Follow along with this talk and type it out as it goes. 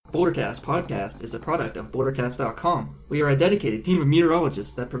Bouldercast podcast is a product of bouldercast.com. We are a dedicated team of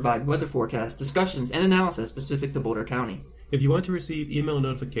meteorologists that provide weather forecasts, discussions, and analysis specific to Boulder County. If you want to receive email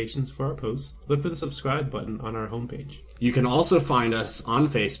notifications for our posts, look for the subscribe button on our homepage. You can also find us on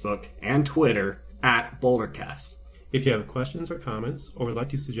Facebook and Twitter at Bouldercast. If you have questions or comments, or would like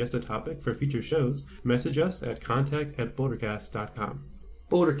to suggest a topic for future shows, message us at contact@bouldercast.com.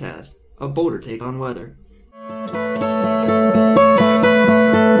 Bouldercast, a Boulder take on weather.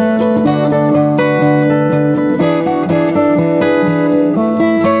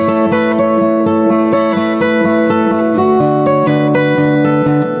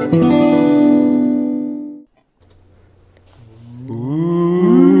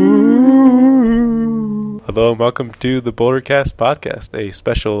 Hello and welcome to the Bouldercast podcast, a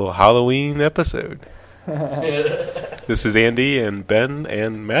special Halloween episode. This is Andy, and Ben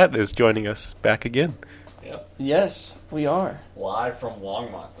and Matt is joining us back again. Yep. Yes, we are. Live from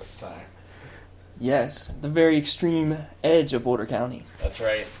Longmont this time. Yes, the very extreme edge of Boulder County. That's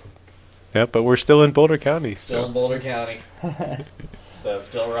right. Yeah, but we're still in Boulder County. Still in Boulder County. So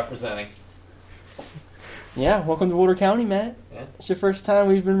still representing. Yeah, welcome to Boulder County, Matt. Yeah. It's your first time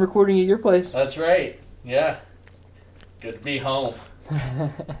we've been recording at your place. That's right. Yeah. Good to be home. What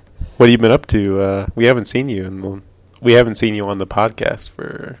have you been up to? We haven't seen you on the podcast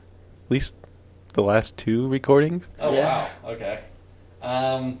for at least the last two recordings. Oh, Yeah. wow. Okay.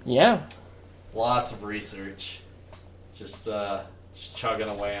 Yeah. Lots of research. Just chugging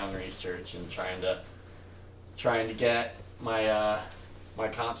away on research and trying to get my my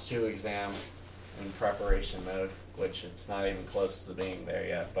Comps 2 exam in preparation mode, which it's not even close to being there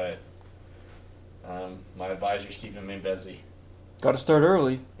yet, but my advisor's keeping me busy. Got to start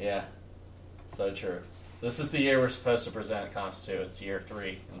early. Yeah, so true. This is the year we're supposed to present Comps 2. It's year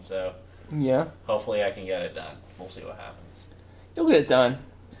 3, and so Yeah. hopefully I can get it done. We'll see what happens. You'll get it done.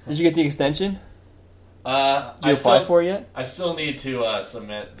 Did you get the extension? Did you I apply for it yet? I still need to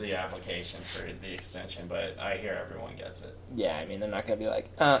submit the application for the extension, but I hear everyone gets it. Yeah, I mean, they're not going to be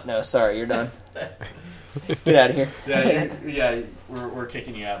like, no, sorry, you're done. Get out of here. We're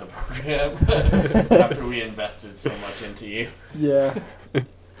kicking you out of the program after we invested so much into you. Yeah.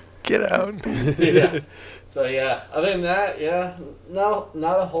 Get out. Yeah. So yeah, other than that, yeah, no,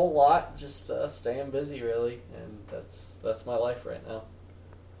 not a whole lot. Just staying busy, really, and that's my life right now.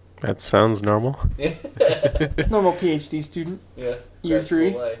 That sounds normal. Normal PhD student. Yeah. Year grad school 3.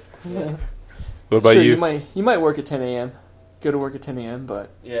 life. Yeah. What about Sure, you? You might work at 10 a.m. Go to work at 10 a.m.,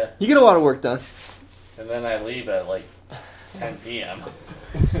 but Yeah. you get a lot of work done. And then I leave at like 10 p.m.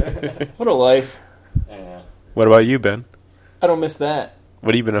 What a life. Yeah. What about you, Ben? I don't miss that.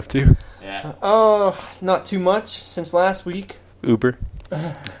 What have you been up to? Yeah. Oh, not too much since last week. Uber?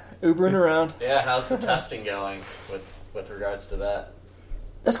 Ubering around. Yeah. How's the testing going with regards to that?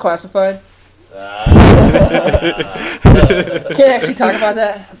 That's classified. Uh, Can't actually talk about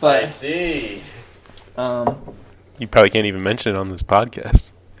that, I but see. You probably can't even mention it on this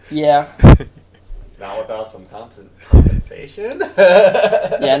podcast. yeah, Not without some compensation.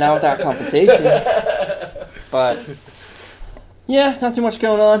 yeah, not without compensation. But yeah, not too much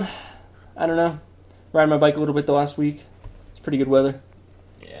going on. I don't know. Riding my bike a little bit the last week. It's pretty good weather.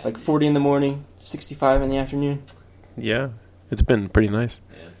 Yeah. Like 40 in the morning, 65 in the afternoon. Yeah, it's been pretty nice.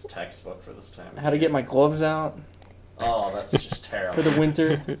 Yeah, it's textbook for this time. I had to get my gloves out Oh, that's just terrible. for the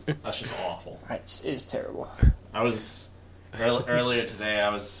winter. That's just awful. It is terrible. I was earlier today. I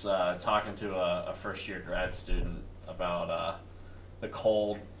was talking to a first-year grad student about the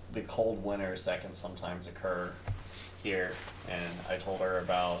cold winters that can sometimes occur here, and I told her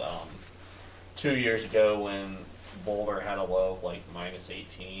about 2 years ago when Boulder had a low of like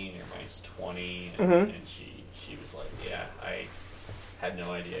 -18 or -20, and she was like, "Yeah, I had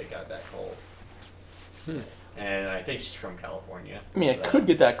no idea it got that cold." And I think she's from California. I mean, it could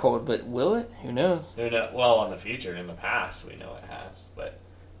get that cold, but will it? Who knows? Well, in the future, in the past, we know it has. But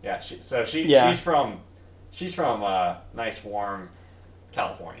yeah, Yeah. she's from nice, warm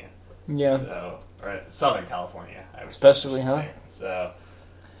California. Yeah. Or Southern California, Especially, should huh? say.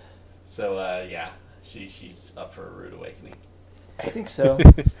 So yeah, she's up for a rude awakening. I think so.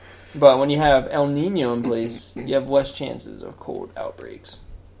 But when you have El Nino in place, you have less chances of cold outbreaks.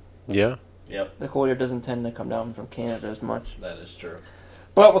 Yeah. Yep, The cold air doesn't tend to come down from Canada as much. that is true.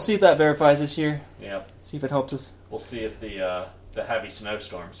 But we'll see if that verifies this year. Yep, See if it helps us. we'll see if the heavy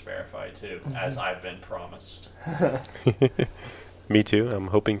snowstorms verify too, as I've been promised. Me too. I'm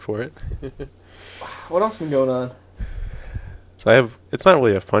hoping for it. What else been going on? So it's not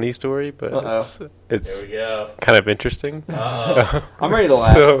really a funny story, but Uh-oh. it's There we go. kind of interesting. Uh-oh. I'm ready to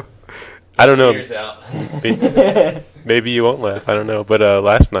laugh. So, I don't know. Ears out. Maybe you won't laugh. I don't know. But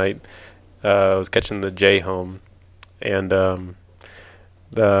last night, I was catching the J home, and the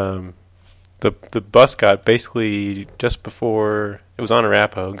bus got basically just before it was on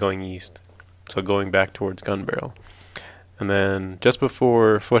Arapahoe going east, so going back towards Gun Barrel, and then just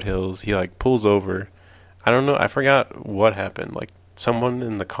before Foothills, he like pulls over. I don't know. I forgot what happened. Like someone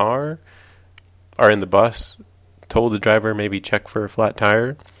in the car or in the bus told the driver maybe check for a flat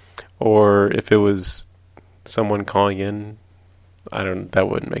tire. Or if it was someone calling in, that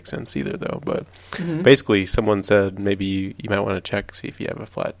wouldn't make sense either, though. But basically, someone said maybe you might want to check, see if you have a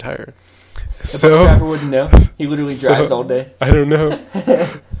flat tire. The bus driver wouldn't know. He literally drives all day. I don't know.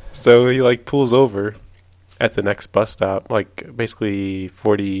 So he like pulls over at the next bus stop, like basically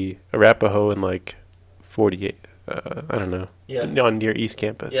 40 Arapahoe and like 48. I don't know. Yeah. On near East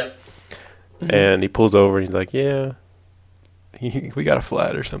Campus. Yep. And he pulls over and he's like, yeah. We got a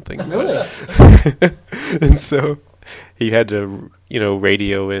flat or something. Really? And so he had to,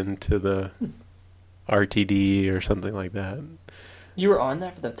 radio into the RTD or something like that. You were on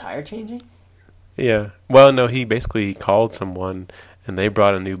that for the tire changing? Yeah. Well, no, he basically called someone and they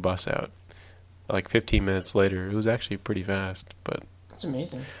brought a new bus out. Like 15 minutes later. It was actually pretty fast, but That's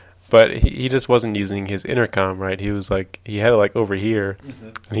amazing. But he just wasn't using his intercom right. He was like, he had it like over here,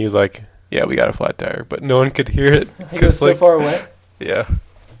 and he was like, yeah, we got a flat tire, but no one could hear it. He was so far away? Yeah.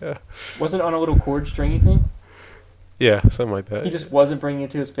 Wasn't it on a little cord stringy thing? Yeah, something like that. He just wasn't bringing it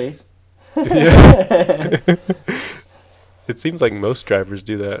to his face? Yeah. It seems like most drivers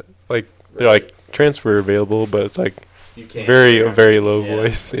do that. Like, they're like, transfer available, but it's like You can't very low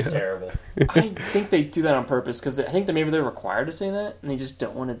voice. It's Yeah. terrible. I think they do that on purpose, because I think that maybe they're required to say that, and they just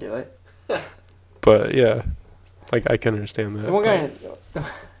don't want to do it. But, yeah, like, I can understand that. The one guy...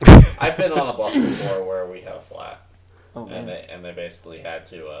 I've been on a bus before where we had a flat, Oh, man. and they basically had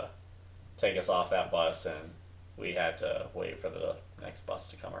to take us off that bus, and we had to wait for the next bus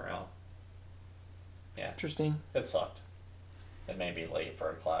to come around. Yeah, Interesting. it sucked. It made me late for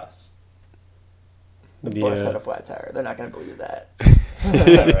a class. The bus had a flat tire. They're not going to believe that.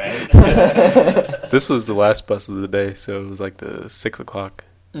 Right? This was the last bus of the day, so it was like the 6 o'clock.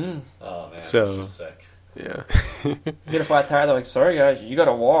 Mm. Oh, man, So- this is sick. Yeah. You get a flat tire, they're like, sorry, guys, you got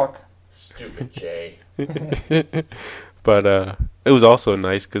to walk. Stupid Jay. But it was also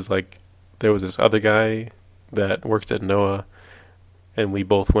nice because like there was this other guy that worked at NOAA, and we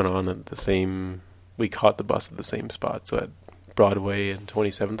both went on at the same. We caught the bus at the same spot, so at Broadway and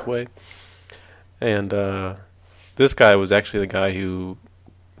 27th Way. And this guy was actually the guy who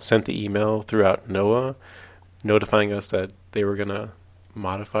sent the email throughout NOAA, notifying us that they were gonna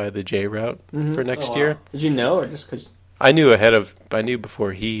modify the J route for next year. Did you know, or just because... I knew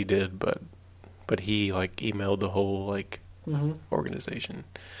before he did, but he like emailed the whole like organization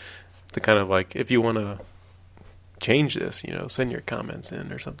to kind of like, if you want to change this, send your comments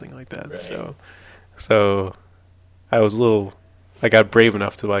in or something like that. Right. So I was I got brave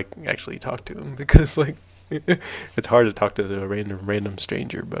enough to like actually talk to him because like it's hard to talk to a random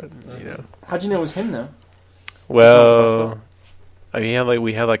stranger, but How'd you know it was him, though? Well,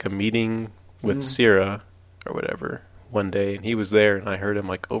 we had like a meeting with Sierra or whatever one day, and he was there, and I heard him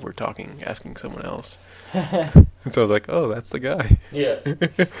like over talking, asking someone else. And so I was like, "Oh, that's the guy." Yeah.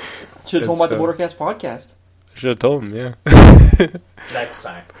 Should have told him about the Bordercast podcast. I should have told him, yeah. Next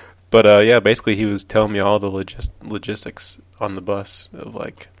time. But yeah, basically he was telling me all the logistics on the bus of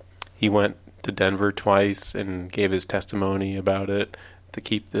like he went to Denver twice and gave his testimony about it to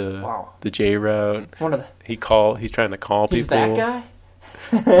keep the J route. He's trying to call people. He's that guy?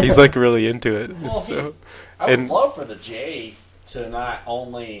 He's like really into it. Well, I would love for the J to not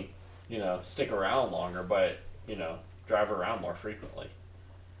only, stick around longer, but, drive around more frequently.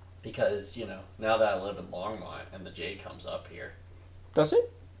 Because, now that I live in Longmont and the J comes up here. Does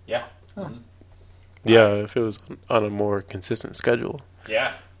it? Yeah. Oh. Mm-hmm. Yeah, if it was on a more consistent schedule.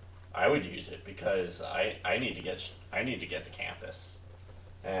 Yeah. I would use it because I need to get to campus.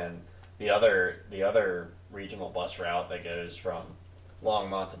 And the other regional bus route that goes from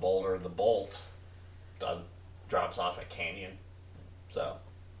Longmont to Boulder, the Bolt, drops off at Canyon. So,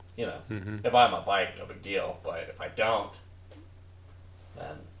 if I have my bike, no big deal. But if I don't,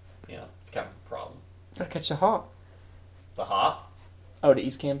 then, it's kind of a problem. Gotta catch the hop. The hop? Oh, to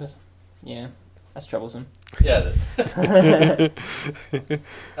East Campus? Yeah, that's troublesome. Yeah, it is.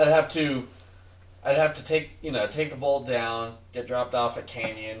 I'd have to take the Bolt down, get dropped off at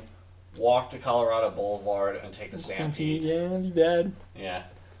Canyon, walk to Colorado Boulevard, and take the Stampede. Yeah, that'd be bad. Yeah,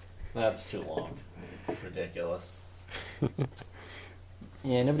 that's too long. It's ridiculous.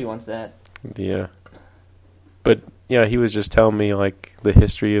 Yeah, nobody wants that. Yeah. But yeah, he was just telling me like the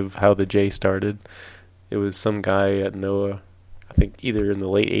history of how the J started. It was some guy at NOAA, I think either in the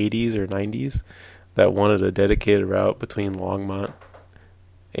late 80s or 90s, that wanted a dedicated route between Longmont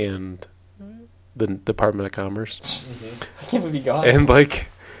and the Department of Commerce. I can't believe you got And like,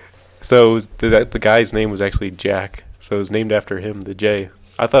 so it was the guy's name was actually Jack, so it was named after him, the J.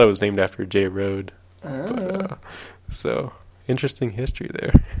 I thought it was named after J Road. But, so interesting history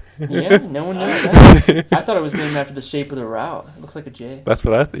there. Yeah, no one knows that. I thought it was named after the shape of the route. It looks like a J. That's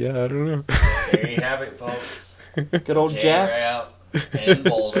what I yeah, I don't know. There you have it, folks. Good old Jack. Route in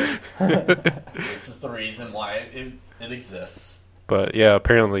Boulder. This is the reason why it exists. But yeah,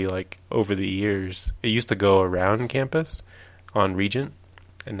 apparently like over the years, it used to go around campus on Regent,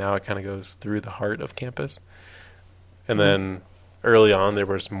 and now it kind of goes through the heart of campus. And then early on, there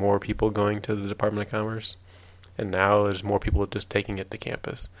was more people going to the Department of Commerce, and now there's more people just taking it to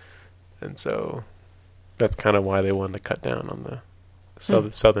campus. And so that's kind of why they wanted to cut down on the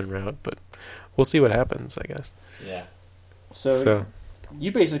southern route. But we'll see what happens, I guess. Yeah. So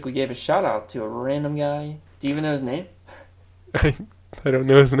you basically gave a shout out to a random guy. Do you even know his name? I don't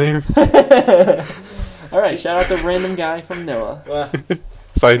know his name. All right, shout out to random guy from NOAA. Well,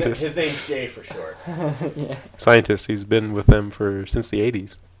 Scientist. his name's Jay for short. Yeah. Scientist. He's been with them since the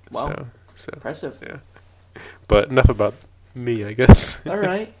 80s. Wow. So Impressive. yeah. But enough about me, I guess. All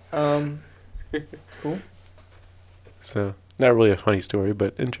right. Cool. So not really a funny story,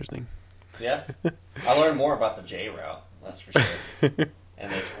 but interesting. Yeah. I learned more about the J route, that's for sure.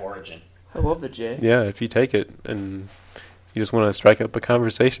 And its origin. I love the J. Yeah, if you take it and you just want to strike up a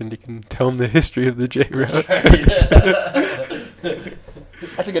conversation, you can tell them the history of the J route.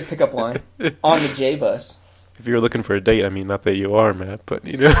 That's a good pickup line. On the J bus. If you're looking for a date, I mean, not that you are, Matt, but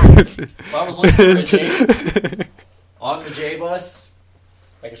you know. If I was looking for a J on the J bus,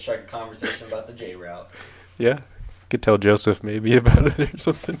 I could strike a conversation about the J route. Yeah, could tell Joseph maybe about it or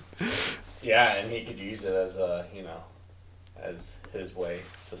something. Yeah, and he could use it as as his way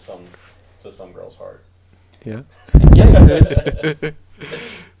to some girl's heart. Yeah. Yeah, you could.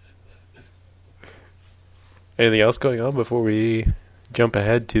 Anything else going on before we jump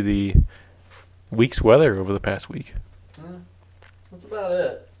ahead to the week's weather over the past week? That's about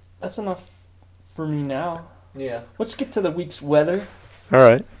it. That's enough for me now. Yeah. Let's get to the week's weather. All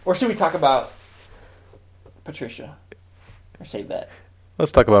right. Or should we talk about Patricia? Or save that?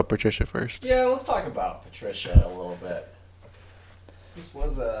 Let's talk about Patricia first. Yeah, let's talk about Patricia a little bit. This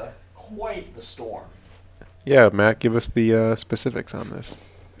was quite the storm. Yeah, Matt, give us the specifics on this.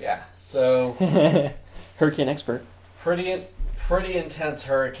 Yeah, so Hurricane expert. pretty intense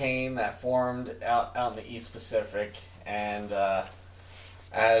hurricane that formed out in the East Pacific, and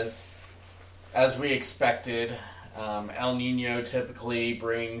as we expected, El Nino typically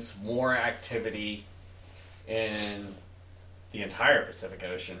brings more activity in the entire Pacific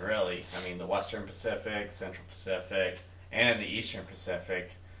Ocean, really. I mean, the Western Pacific, Central Pacific, and the Eastern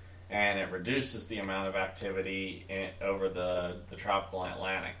Pacific, and it reduces the amount of activity over the tropical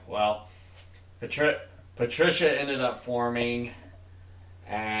Atlantic. Well, Patricia ended up forming,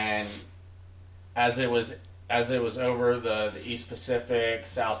 and as it was over the East Pacific,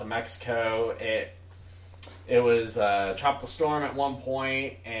 south of Mexico, it was a tropical storm at one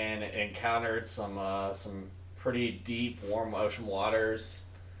point, and it encountered some pretty deep, warm ocean waters,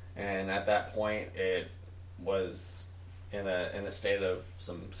 and at that point, it was in a state of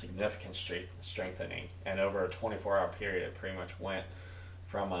some significant strengthening, and over a 24-hour period, it pretty much went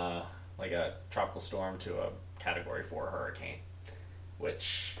from a tropical storm to a Category 4 hurricane,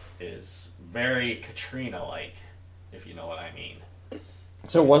 which is very Katrina-like, if you know what I mean.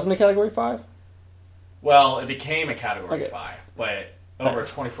 So it wasn't a Category 5? Well, it became a Category Okay. 5, but over a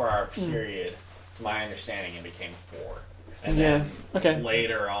 24-hour period, to my understanding, it became a 4. And Yeah, then okay.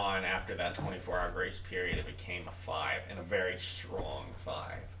 later on, after that 24-hour grace period, it became a 5, and a very strong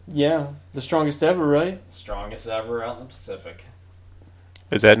 5. Yeah, the strongest ever, right? Strongest ever out in the Pacific.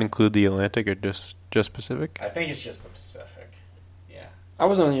 Does that include the Atlantic or just Pacific? I think it's just the Pacific. Yeah. I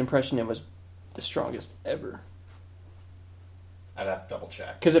was under the impression it was the strongest ever. I'd have to double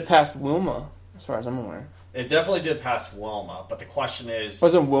check. Because it passed Wilma, as far as I'm aware. It definitely did pass Wilma, but the question is...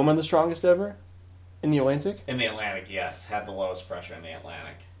 Wasn't Wilma the strongest ever? In the Atlantic? In the Atlantic, yes. Had the lowest pressure in the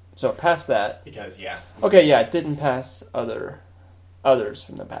Atlantic. So it passed that. Because, yeah. Okay, yeah, it didn't pass others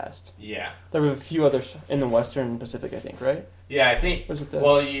from the past. Yeah. There were a few others in the Western Pacific, I think, right? Yeah, I think... Was it the...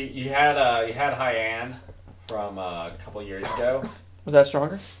 Well, you had Haiyan from a couple years ago. Was that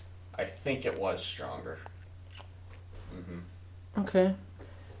stronger? I think it was stronger. Mm-hmm. Okay.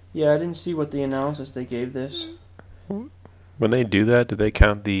 Yeah, I didn't see what the analysis they gave this. When they do that, do they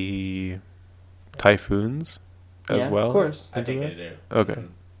count the typhoons as well? Of course. I think they do. Okay.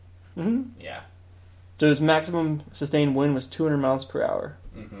 Mm-hmm. Yeah. So its maximum sustained wind was 200 miles per hour.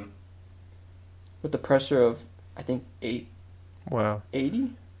 Mm-hmm. With the pressure of, I think, 880? Wow.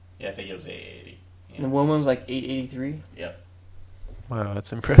 Yeah, I think it was 880. Yeah. And the wind was like 883? Yep. Wow,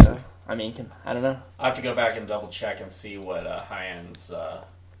 that's impressive. I mean, I don't know. I have to go back and double check and see what Hyan's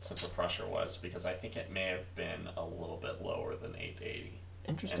central pressure was, because I think it may have been a little bit lower than 880.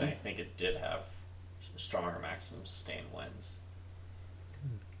 Interesting. And I think it did have stronger maximum sustained winds.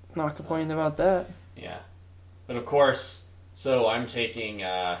 Not complaining about that. Yeah. But of course, so I'm taking...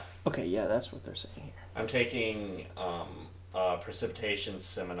 Okay, yeah, that's what they're saying here. I'm taking a precipitation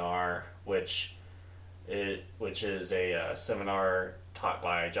seminar, which is a seminar taught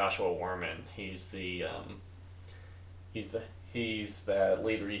by Joshua Warman. He's the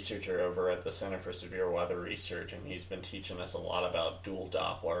lead researcher over at the Center for Severe Weather Research, and he's been teaching us a lot about dual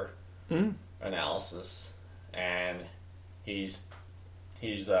Doppler analysis. And he's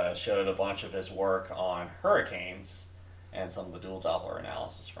showed a bunch of his work on hurricanes and some of the dual Doppler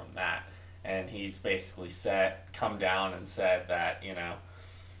analysis from that. And he's basically come down and said that,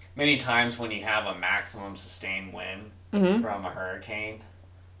 many times when you have a maximum sustained wind from a hurricane,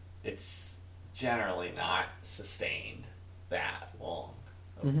 it's generally not sustained that long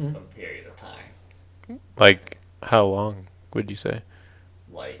of a period of time. Like, how long would you say?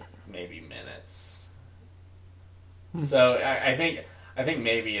 Like, maybe minutes. So I think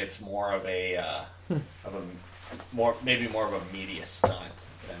maybe it's more of a more of a media stunt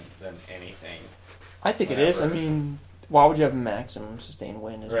than anything. I think it is. I mean, why would you have maximum sustained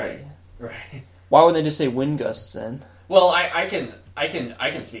wind? Right. Why would they just say wind gusts then? Well, I can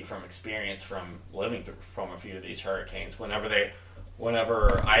speak from experience from living from a few of these hurricanes.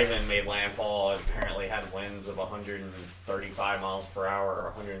 Whenever Ivan made landfall, it apparently had winds of 135 miles per hour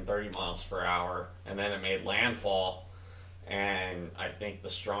or 130 miles per hour, and then it made landfall. And I think the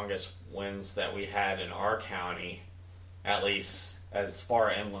strongest winds that we had in our county, at least as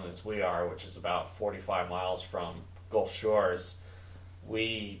far inland as we are, which is about 45 miles from Gulf Shores,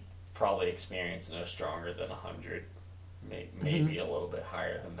 we probably experienced no stronger than 100, maybe a little bit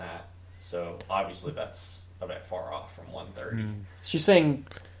higher than that. So obviously that's a bit far off from 130. So you're saying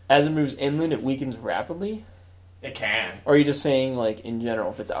as it moves inland, it weakens rapidly? It can. Or are you just saying, like, in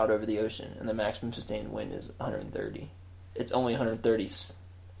general, if it's out over the ocean and the maximum sustained wind is 130, it's only 130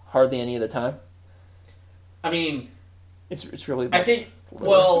 hardly any of the time? I mean, it's really... I think...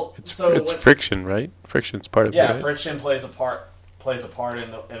 It's friction, right? Friction's part of it. Yeah, right? friction plays a part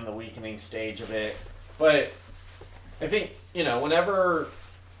in the weakening stage of it. But I think whenever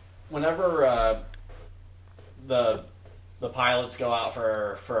the pilots go out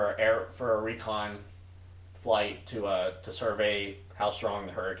for a recon flight to survey how strong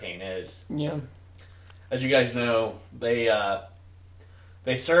the hurricane is. Yeah. As you guys know, they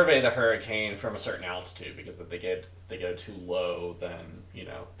survey the hurricane from a certain altitude, because if they go too low, then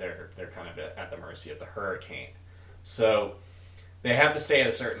they're kind of at the mercy of the hurricane. So they have to stay at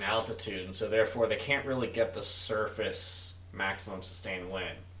a certain altitude, and so therefore they can't really get the surface maximum sustained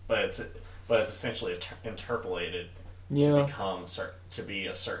wind. But it's essentially interpolated to be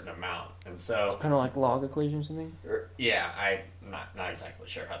a certain amount, and so kind of like log equation or something. Yeah, I'm not exactly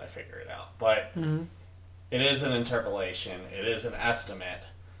sure how they figure it out, but it is an interpolation. It is an estimate,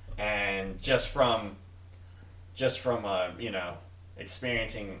 and just from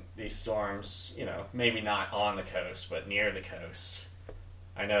experiencing these storms, maybe not on the coast but near the coast,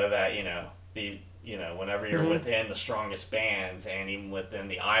 I know that whenever you're within the strongest bands and even within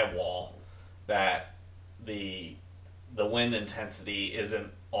the eye wall, that the wind intensity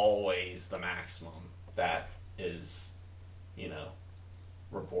isn't always the maximum that is,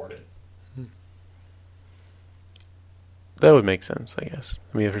 reported. That would make sense, I guess.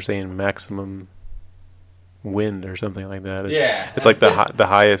 I mean, if you're saying maximum wind or something like that, it's like the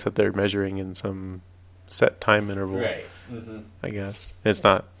highest that they're measuring in some set time interval, right? Mm-hmm. I guess it's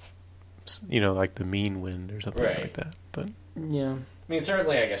not, like the mean wind or something right. like that. But yeah, I mean,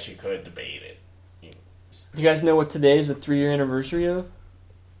 certainly, I guess you could debate it. Do you guys know what today is the 3-year anniversary of?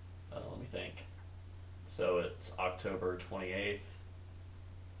 Let me think. So it's October 28th.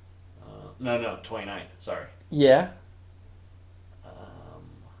 No, 29th. Sorry. Yeah.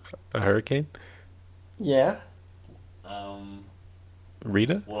 A hurricane? Yeah.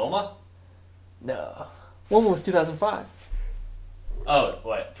 Rita? Wilma? No. Wilma was 2005. Oh,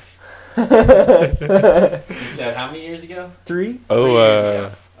 what? You said how many years ago? 3? Oh, 3 years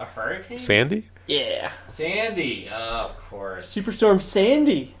ago. A hurricane? Sandy? Yeah. Sandy. Of course. Superstorm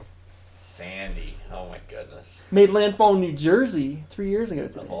Sandy. Sandy. Oh my goodness. Made landfall in New Jersey 3 years ago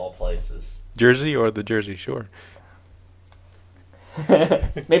today. Of all places. Jersey or the Jersey Shore?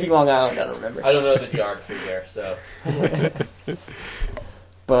 Maybe Long Island. I don't remember. I don't know the geography there, so.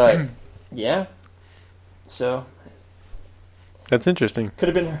 But yeah, so That's interesting. could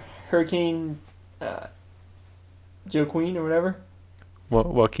have been Hurricane Joaquin or whatever.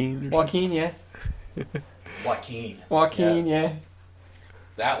 Joaquin. Joaquin, yeah. Joaquin. Yeah.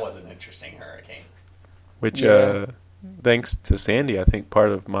 That was an interesting hurricane. Which, Yeah. thanks to Sandy, I think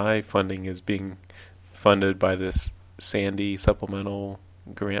part of my funding is being funded by this Sandy supplemental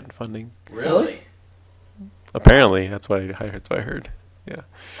grant funding. Really? Apparently, that's what I heard. Yeah.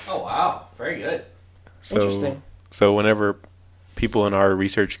 Oh, wow. Very good. Interesting. So whenever people in our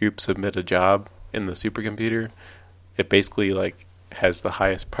research group submit a job in the supercomputer, it basically like has the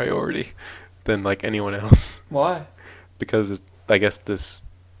highest priority than like anyone else Why? because I guess this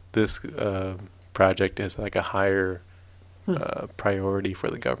project is like a higher priority for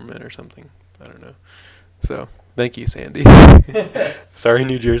the government or something. I don't know. So thank you, Sandy. Sorry,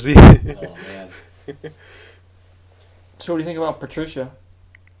 New Jersey. Oh, man. So what do you think about Patricia?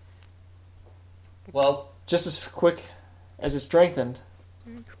 Well, Just as quick as it strengthened,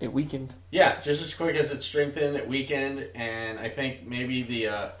 it weakened. yeah, just as quick as it strengthened, it weakened, and I think maybe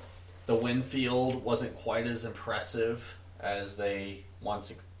the wind field wasn't quite as impressive as they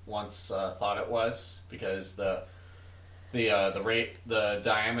once thought it was, because the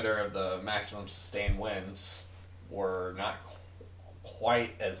diameter of the maximum sustained winds were not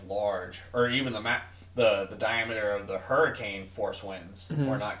quite as large, or even the diameter of the hurricane force winds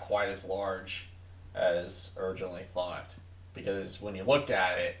were not quite as large as originally thought. Because when you looked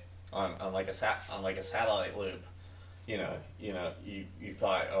at it on like a satellite loop, you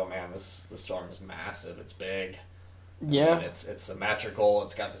thought, oh man, the storm is massive, it's big, Yeah. and it's symmetrical,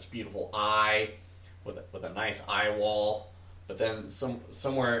 it's got this beautiful eye with a nice eye wall. But then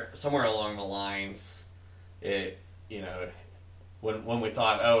somewhere along the lines, it when we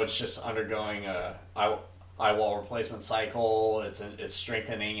thought, oh, it's just undergoing a eye wall replacement cycle, it's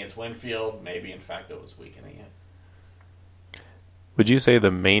strengthening its wind field, maybe in fact it was weakening it. Would you say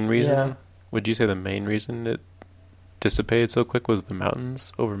the main reason? Yeah. Would you say the main reason it dissipated so quick was the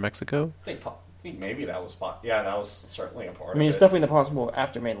mountains over Mexico? I think maybe that was that was certainly a part I mean, of it's it. definitely possible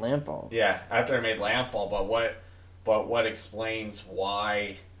after it made landfall. Yeah, after it made landfall, but what explains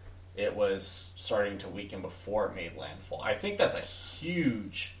why it was starting to weaken before it made landfall? I think that's a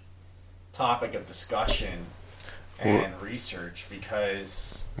huge topic of discussion and research,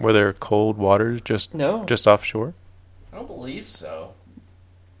 because Were there cold waters just offshore? I don't believe so.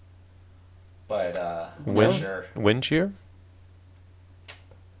 But I'm Wind not sure. Wind shear? It's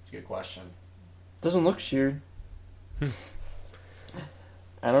a good question. Doesn't look sheared.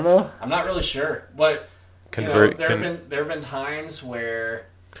 I don't know. I'm not really sure, but Convert. there have been times where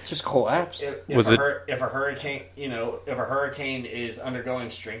It just collapsed. if a hurricane is undergoing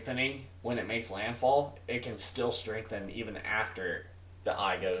strengthening when it makes landfall, it can still strengthen even after the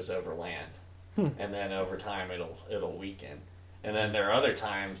eye goes over land, and then over time it'll weaken. And then there are other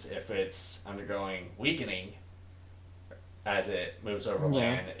times, if it's undergoing weakening as it moves over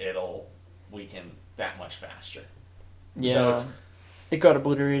land, it'll weaken that much faster. Yeah. So it got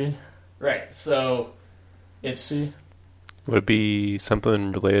obliterated. right. So it's Would it be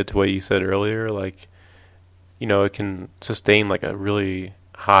something related to what you said earlier? Like, it can sustain like a really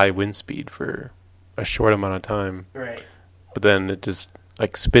high wind speed for a short amount of time, right. but then it just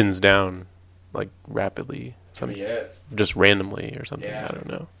like spins down like rapidly, just randomly or something. Yeah. I don't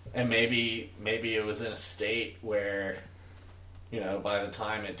know. And maybe it was in a state where, by the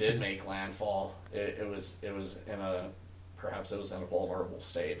time it did make landfall, it was in a vulnerable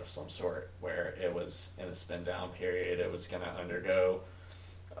state of some sort, where it was in a spin down period. It was going to undergo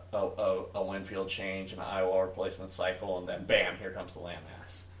a wind field change and an eye wall replacement cycle, and then bam, here comes the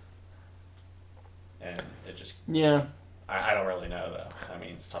landmass. And it just I don't really know, though. I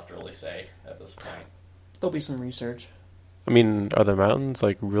mean, it's tough to really say at this point. There'll be some research. I mean, are the mountains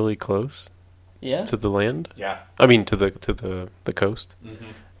like really close Yeah. to the land? Yeah. I mean, to the coast. Mm-hmm.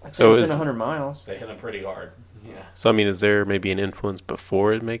 I'd say So within is- 100 miles. They hit them pretty hard. Yeah. So I mean, is there maybe an influence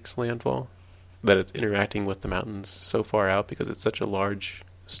before it makes landfall that it's interacting with the mountains so far out because it's such a large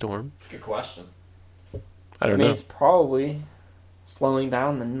storm? It's a good question. I don't mean, know. it's probably slowing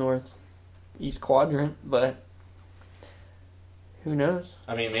down the northeast quadrant, but who knows?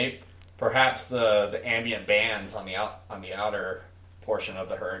 I mean, perhaps the ambient bands on the outer portion of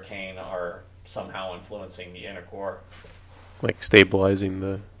the hurricane are somehow influencing the inner core. Like stabilizing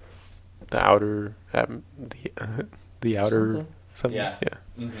the outer the outer something. Yeah.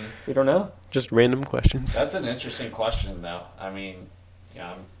 Mm-hmm. We don't know. Just random questions. That's an interesting question, though. I mean,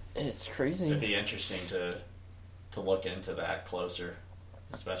 It's crazy. it'd be interesting to look into that closer,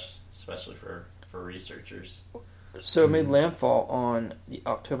 especially for researchers. So it made landfall on the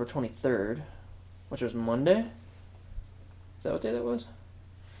October 23rd, which was Monday. Is that what day that was?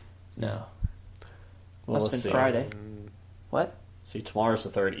 No. Well, Must have been Friday. What? See, tomorrow's the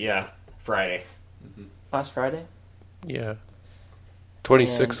 3rd. Yeah, Friday. Last Friday? Yeah.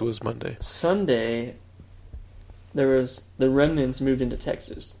 26 was Monday. Sunday, there was the remnants moved into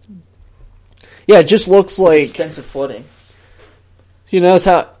Texas. Yeah, it just looks like Extensive flooding. you notice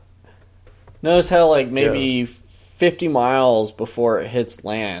how like maybe 50 miles before it hits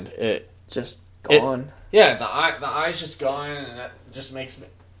land, it Just gone. yeah, the eye's just gone, and that just makes me.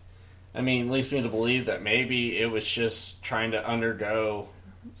 I mean, leads me to believe that maybe it was just trying to undergo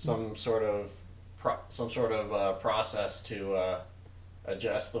some sort of process to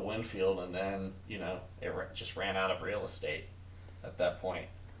adjust the wind field, and then it just ran out of real estate at that point.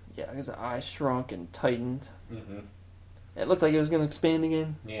 Yeah, because the eye shrunk and tightened. Mm-hmm. It looked like it was going to expand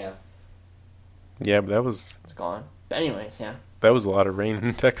again. Yeah. Yeah, but that was It's gone. But anyways, yeah. a lot of rain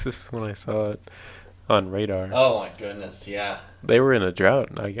in Texas when I saw it on radar. Oh my goodness, yeah. They were in a drought.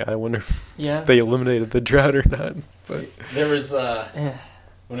 I wonder if Yeah. they eliminated the drought or not. But There was Eh.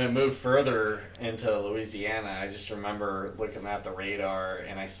 when it moved further into Louisiana, I just remember looking at the radar,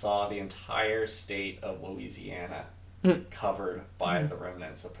 and I saw the entire state of Louisiana covered by the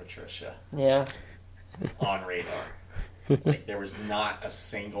remnants of Patricia Yeah. on radar. Like, there was not a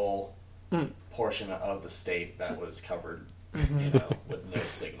single portion of the state that was covered, with no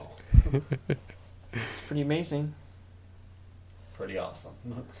signal. It's pretty amazing. Pretty awesome.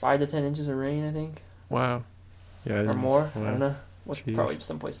 5 to 10 inches of rain, I think. wow. Yeah. I Or didn't- more. wow. I don't know. Well, Jeez. probably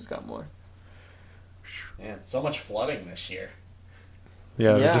some places got more. Man, so much flooding this year.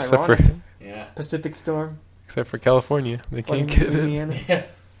 Yeah, Yeah, just except for ironically. Yeah. Pacific Storm. California. They flooding can't in get it. Louisiana. Yeah.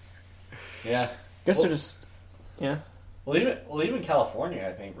 Yeah. Guess Well- they're just... Yeah. Well, even California,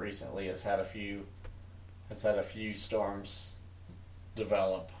 I think, recently has had a few storms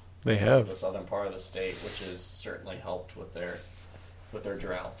develop. They in have. the southern part of the state, which has certainly helped with their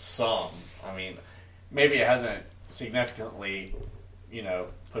drought. Some, I mean, maybe it hasn't significantly,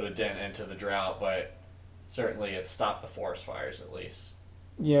 put a dent into the drought, but certainly it stopped the forest fires at least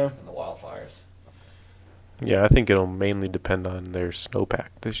Yeah. and the wildfires. Yeah, I think it'll mainly depend on their snowpack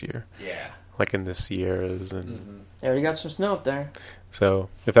this year, Yeah. like in the Sierras, and Mm-hmm. They already got some snow up there. so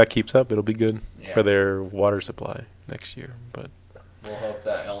if that keeps up, it'll be good Yeah. for their water supply next year. But We'll hope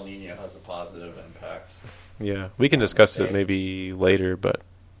that El Nino has a positive impact. yeah, we can discuss it State. maybe later. But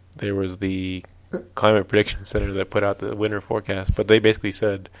there was the Climate Prediction Center that put out the winter forecast, but they basically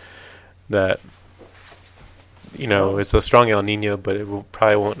said that it's a strong El Nino, but it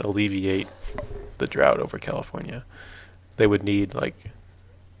probably won't alleviate the drought over California. They would need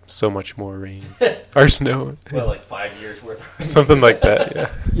so much more rain or snow, Well, like 5 years worth of something like that. Yeah,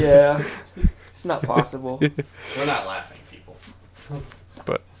 Yeah. It's not possible. We're not laughing, people.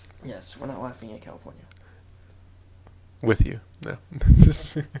 but Yes, we're not laughing at California. with you, no.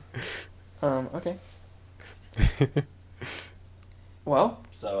 Okay. Well,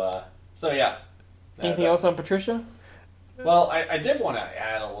 So yeah. anything else on Patricia? Well, I did want to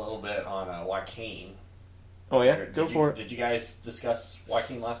add a little bit on Joaquin. Oh, yeah? Did Go for it. Did you guys discuss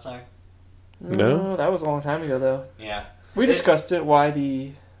Joaquin last time? No. That was a long time ago, though. Yeah. We discussed it, why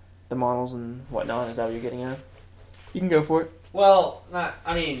the models and whatnot. Is that what you're getting at? You can go for it. Well,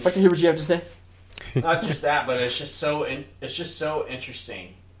 I'd like to hear what you have to say. not just that, but it's just so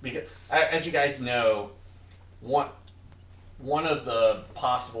interesting because, as you guys know, one of the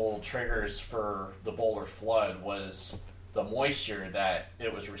possible triggers for the Boulder flood was the moisture that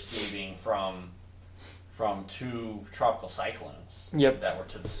it was receiving from 2 tropical cyclones Yep. that were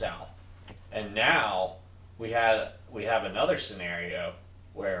to the south, and now we have another scenario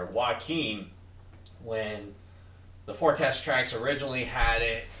where Joaquin, when the forecast tracks originally had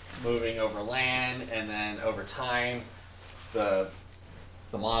it moving over land, and then over time, the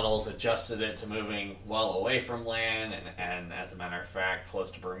models adjusted it to moving well away from land, and as a matter of fact,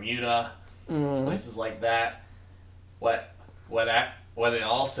 close to Bermuda, places like that. What it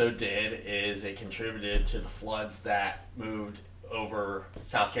also did is it contributed to the floods that moved over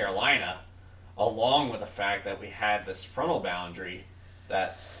South Carolina, along with the fact that we had this frontal boundary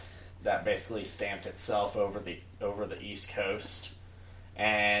that basically stamped itself over the East Coast,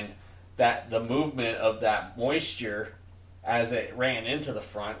 and that the movement of that moisture as it ran into the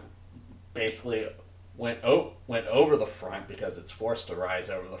front basically went over the front because it's forced to rise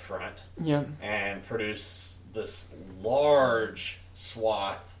over the front, Yeah. and produce this large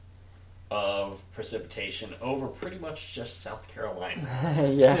swath of precipitation over pretty much just South Carolina.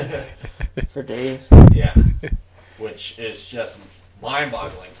 Yeah. For days. Yeah. which is just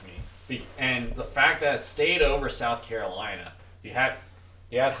mind-boggling to me. And the fact that it stayed over South Carolina, you had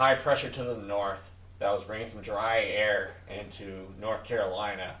high pressure to the north that was bringing some dry air into North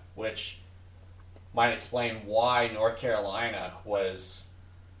Carolina, which might explain why North Carolina was,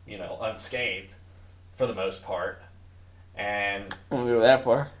 unscathed for the most part. And I won't go that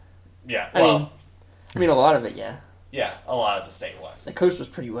far. yeah, I mean, a lot of it, yeah. yeah, a lot of the state was. The coast was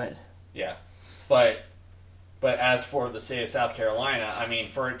pretty wet. Yeah, but as for the state of South Carolina, I mean,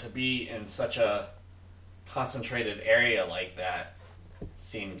 for it to be in such a concentrated area like that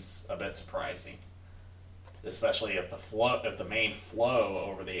seems a bit surprising, especially if the main flow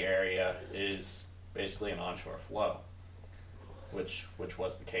over the area is basically an onshore flow, which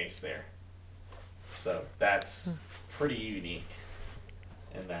was the case there. So that's pretty unique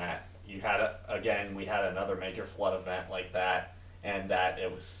in that we had another major flood event like that, and that it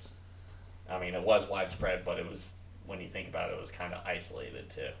was widespread, but it was, when you think about it, it was kind of isolated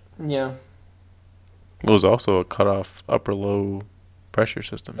too. Yeah. It was also a cut-off upper low pressure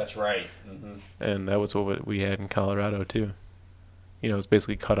system. That's right. Mm-hmm. And that was what we had in Colorado too. It was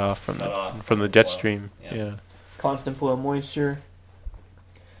basically cut off from the jet flow. stream. Yeah. Yeah. Constant flow of moisture.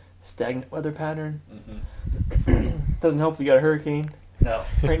 Stagnant weather pattern. Mm-hmm. Doesn't help if you got a hurricane No.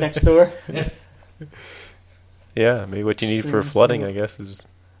 right next door. Yeah, maybe what you need for Extreme flooding, snow. I guess, is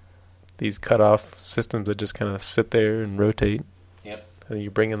these cut-off systems that just kind of sit there and rotate. Yep. And you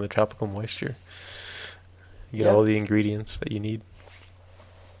bring in the tropical moisture. You get Yeah. all the ingredients that you need.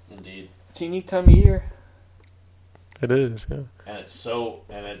 Indeed. It's a unique time of year. It is, yeah. And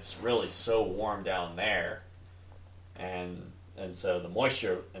it's really so warm down there, and so the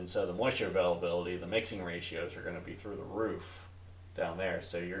moisture availability, the mixing ratios are going to be through the roof down there.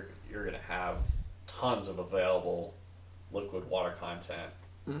 So you're going to have tons of available liquid water content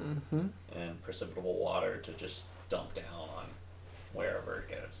Mm-hmm. and precipitable water to just dump down on wherever it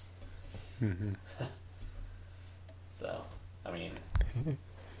goes. Mm-hmm. So, I mean,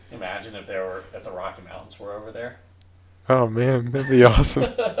 imagine if the Rocky Mountains were over there. Oh man, that'd be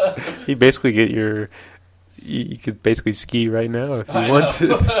awesome. You basically get you could basically ski right now if you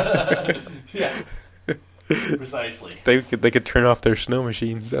wanted. Yeah, precisely. They could turn off their snow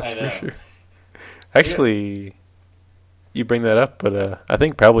machines. That's I know. for sure. Actually, you bring that up, but I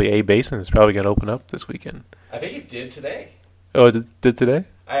think probably A Basin is probably going to open up this weekend. I think it did today. Oh, it did today?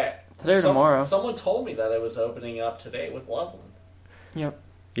 Today or tomorrow. Someone told me that it was opening up today with Loveland. Yep.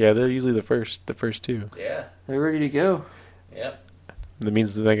 Yeah, they're usually the first two. Yeah. They're ready to go. Yep. That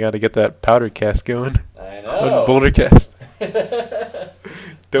means they got to get that powder cast going I on know. Boulder Cast. Don't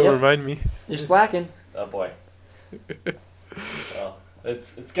Yep. remind me. You're slacking. Oh boy. Well,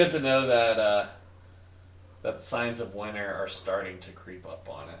 it's good to know that that signs of winter are starting to creep up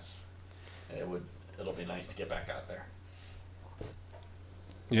on us. It'll be nice to get back out there.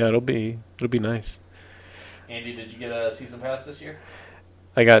 Yeah, it'll be nice. Andy, did you get a season pass this year?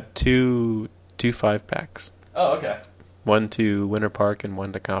 I got two 5-packs. Oh, okay. One to Winter Park and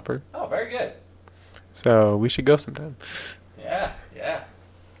one to Copper. Oh, very good. So we should go sometime. Yeah.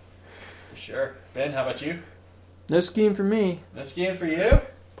 For sure. Ben, how about you? No skiing for me. No skiing for you?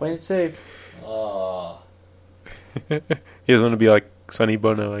 Playing it safe. Oh, He doesn't want to be like Sonny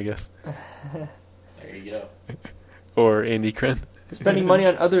Bono, I guess. there you go. Or Andy Kren. Spending money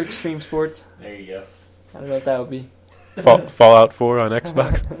on other extreme sports. There you go. I don't know what that would be. Fallout 4 on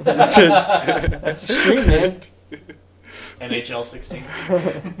Xbox. That's extreme, man. NHL 16.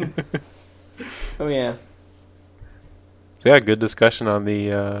 Oh, yeah. So yeah, good discussion on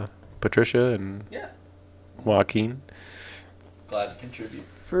the Patricia and Yeah. Joaquin. Glad to contribute.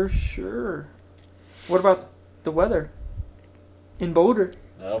 For sure. What about the weather in Boulder?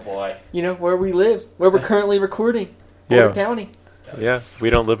 Oh boy. You know, where we live, where we're currently recording. Boulder Yeah. County. Yeah, we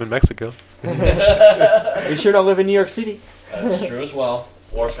don't live in Mexico. We sure don't live in New York City. That's true as well.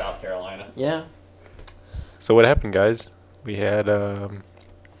 Or South Carolina. Yeah. So what happened, guys? We had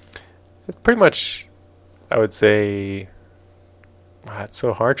pretty much, I would say, it's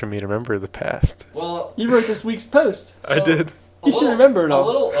so hard for me to remember the past. Well, You wrote this week's post. I did. You should remember it all. A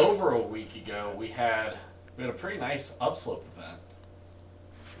little over a week ago, we had a pretty nice upslope event.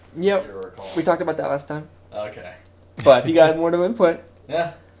 If Yep. you recall. We talked about that last time. Okay. But if you got more to input.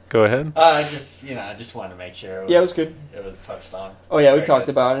 Yeah. Go ahead. I just wanted to make sure. Yeah, it was good. It was touched on. Oh, yeah, we Very talked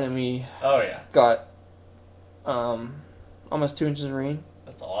good. about it, and we Oh yeah, got almost 2 inches of rain.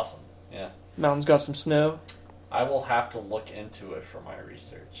 that's awesome. Yeah. Mountains got some snow. I will have to look into it for my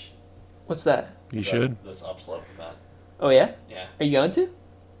research. What's that? You should. This upslope event. Oh, yeah? Yeah. Are you going to?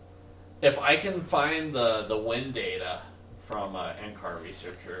 If I can find the wind data from an NCAR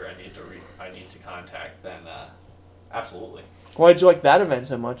researcher, I need to contact. Then absolutely. Why did you like that event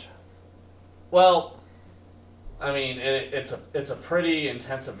so much? Well, I mean, it's a pretty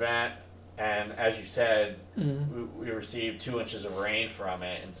intense event, and as you said, we received 2 inches of rain from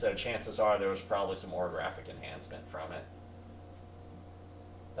it, and so chances are there was probably some orographic enhancement from it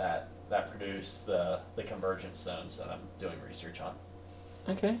that produced the convergence zones that I'm doing research on.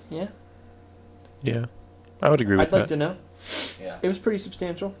 Okay, yeah. Yeah, I would agree with I'd that. like to know. Yeah. It was pretty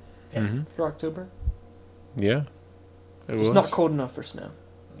substantial for October. Yeah, it It's was. not cold enough for snow.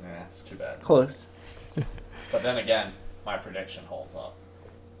 Yeah, it's too bad. Close. But then again, my prediction holds up.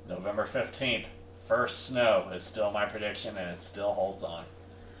 November 15th, first snow is still my prediction, and it still holds on.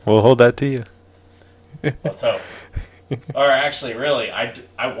 We'll hold that to you. Let's hope. Or actually, really, I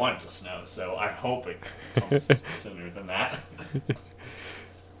want it to snow, so I hope it comes sooner than that.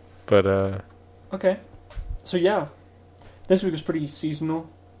 But Okay. So, yeah. This week was pretty seasonal.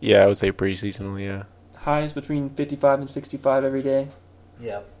 yeah, I would say pretty seasonal. Yeah, Highs between 55 and 65 every day.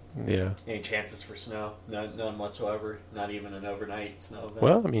 Yep. yeah. Any chances for snow? None whatsoever. Not even an overnight snow event.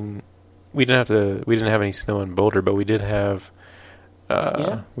 Well, I mean, we didn't have any snow in Boulder, but we did have.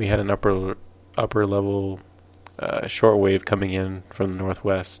 We had an upper level shortwave coming in from the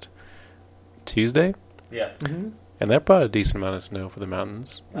northwest Tuesday, Yeah. Mm-hmm. and that brought a decent amount of snow for the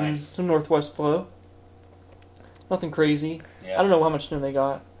mountains. Nice. Some northwest flow. Nothing crazy. Yeah. I don't know how much snow they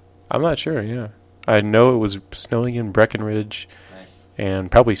got. I'm not sure. Yeah, I know it was snowing in Breckenridge Nice.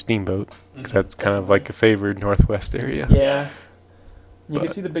 and probably Steamboat because that's kind of like a favored northwest area. Yeah. You can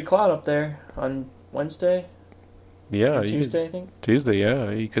But- see the big cloud up there on Wednesday, Yeah, or you Tuesday, I think. Tuesday. Yeah,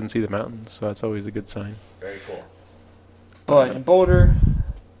 you couldn't see the mountains, so that's always a good sign. Very cool. But in Boulder,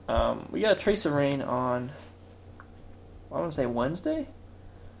 we got a trace of rain on, I want to say Wednesday?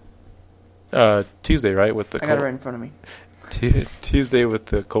 Tuesday, right? With the I got it right in front of me. Tuesday with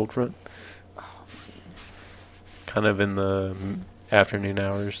the cold front. Kind of in the afternoon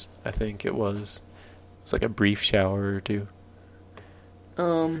hours, I think it was. It was like a brief shower or two.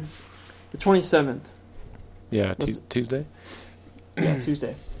 The 27th. Yeah, Was it- Tuesday. Yeah,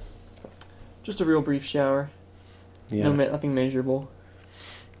 Tuesday. Just a real brief shower. Yeah, Nothing measurable.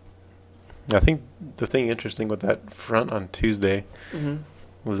 I think the thing interesting with that front on Tuesday Mm-hmm.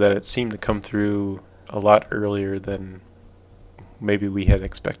 was that it seemed to come through a lot earlier than maybe we had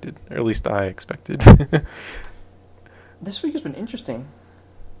expected, or at least I expected. This week has been interesting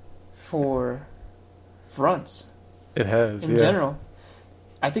for fronts It has, in yeah. general.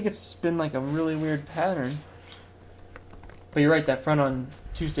 I think it's been like a really weird pattern. But you're right, that front on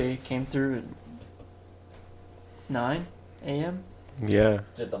Tuesday came through at 9 a.m. Yeah,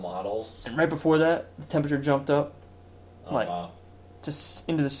 Did the models? And right before that, the temperature jumped up Oh, Like- wow. to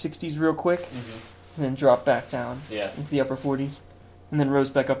into the 60s real quick, Mm-hmm. and then dropped back down Yeah. into the upper 40s, and then rose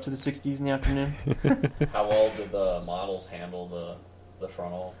back up to the 60s in the afternoon. How well did the models handle the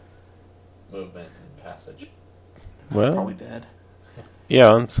frontal movement and passage? well, Probably bad. yeah.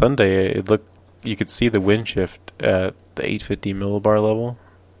 On Sunday, it looked you could see the wind shift at the 850 millibar level,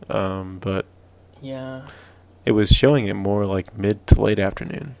 but Yeah. it was showing it more like mid to late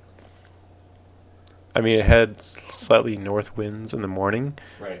afternoon. I mean, it had slightly north winds in the morning,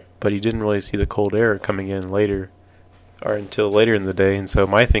 Right. but you didn't really see the cold air coming in later, or until later in the day. And so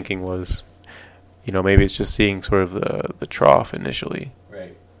my thinking was, maybe it's just seeing sort of the trough initially,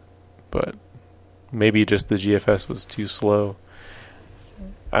 Right. but maybe just the GFS was too slow.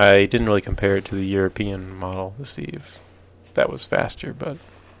 I didn't really compare it to the European model to see if that was faster, but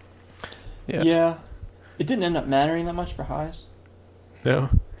yeah. It didn't end up mattering that much for highs, No.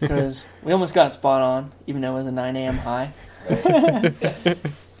 because we almost got spot on, even though it was a 9 a.m. high. Right.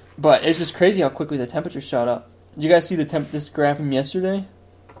 But it's just crazy how quickly the temperature shot up. Did you guys see this graph from yesterday?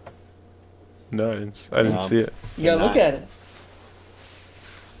 No, I didn't see it. You gotta look at it.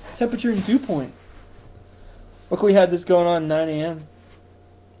 Temperature in dew point. Look, we had this going on at 9 a.m.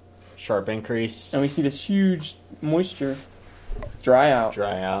 Sharp increase. and we see this huge moisture dry out.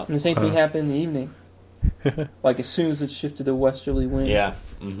 Dry out. And the same thing happened in the evening. Like as soon as it shifted to westerly wind, Yeah.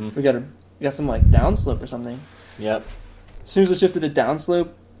 Mm-hmm. we got some like downslope or something. Yep. As soon as it shifted to downslope,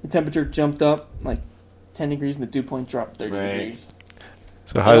 the temperature jumped up like 10 degrees and the dew point dropped 30 Right. degrees.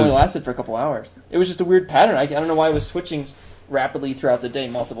 So It how only does lasted for a couple hours. It was just a weird pattern. I don't know why it was switching rapidly throughout the day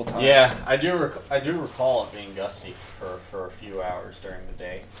multiple times. Yeah, I do recall it being gusty for a few hours during the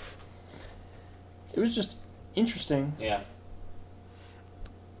day. It was just interesting. Yeah.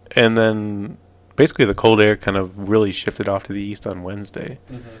 and then basically the cold air kind of really shifted off to the east on Wednesday,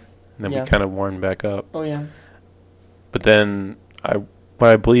 Mm-hmm. and then Yeah. we kind of warmed back up. Oh yeah. But then what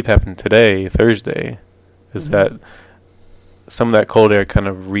I believe happened today, Thursday, is Mhm. that some of that cold air kind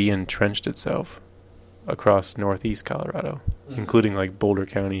of re-entrenched itself. across northeast Colorado, including like Boulder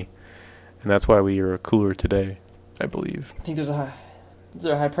County, and that's why we are cooler today, I believe. I think is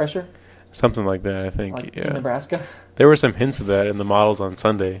there a high pressure? Something like that, I think. Like yeah. in Nebraska? There were some hints of that in the models on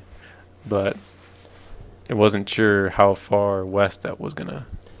Sunday, but it wasn't sure how far west that was gonna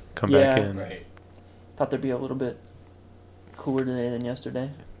come back in. Right. Thought there'd be a little bit cooler today than yesterday.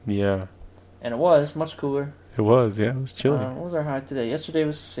 Yeah. And it was much cooler. It was, yeah, it was chilly. What was our high today? Yesterday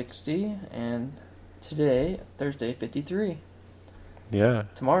was 60, and today, Thursday, 53. Yeah.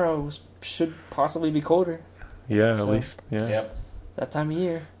 Tomorrow should possibly be colder. Yeah, So, at least, yeah. Yep. That time of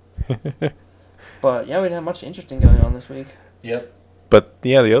year. But yeah, we didn't have much interesting going on this week. Yep. But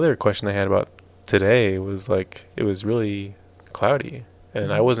yeah, the other question I had about today was like, it was really cloudy,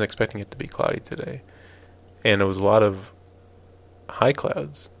 and I wasn't expecting it to be cloudy today. And it was a lot of high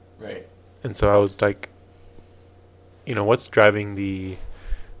clouds. Right. And so I was like, what's driving the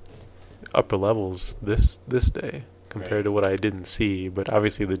upper levels this day compared to what I didn't see? But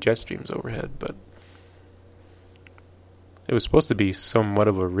obviously the jet stream's overhead, but it was supposed to be somewhat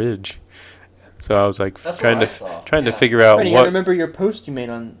of a ridge. So I was like That's trying to figure out Brandon, you what. gotta remember your post you made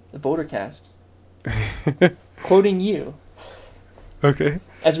on the Bouldercast. Quoting you. Okay.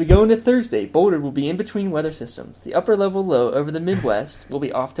 As we go into Thursday, Boulder will be in between weather systems. The upper level low over the Midwest will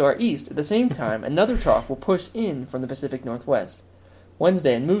be off to our east. At the same time, another trough will push in from the Pacific Northwest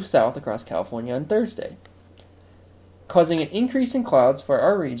Wednesday and move south across California on Thursday, causing an increase in clouds for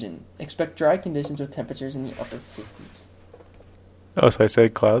our region. Expect dry conditions with temperatures in the upper 50s. Oh, so I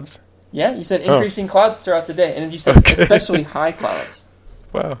said clouds? Yeah, you said increasing clouds throughout the day, and then you said especially high clouds.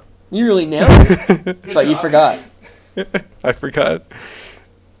 Wow. You really nailed it, but you forgot. I forgot.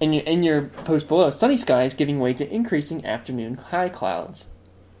 In your post below, sunny skies giving way to increasing afternoon high clouds.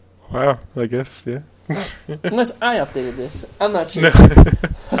 Wow, I guess, yeah. Unless I updated this. I'm not sure. No.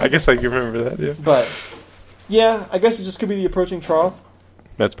 I guess I can remember that, yeah. But, yeah, I guess it just could be the approaching trough.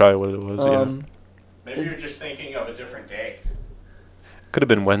 That's probably what it was, yeah. Maybe you're just thinking of a different day. Could have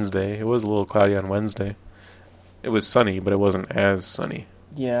been Wednesday. It was a little cloudy on Wednesday. It was sunny, but it wasn't as sunny.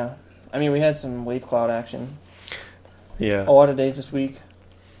 Yeah. I mean, we had some wave cloud action. Yeah. A lot of days this week.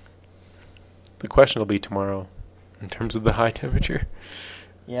 The question will be tomorrow in terms of the high temperature.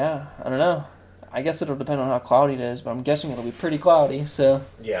 Yeah, I don't know. I guess it'll depend on how cloudy it is, but I'm guessing it'll be pretty cloudy, so...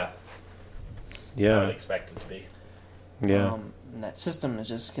 Yeah. I Yeah. would expect it to be. Yeah. And that system is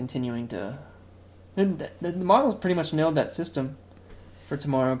just continuing to... The models pretty much nailed that system for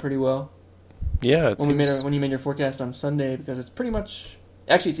tomorrow pretty well. Yeah, it When seems... you made your forecast on Sunday, because it's pretty much...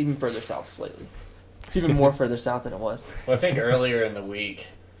 Actually, it's even further south slightly. It's even more further south than it was. Well, I think earlier in the week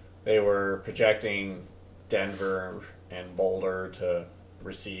they were projecting Denver and Boulder to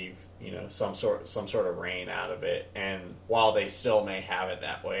receive, some sort of rain out of it. And while they still may have it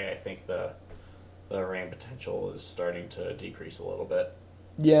that way, I think the rain potential is starting to decrease a little bit.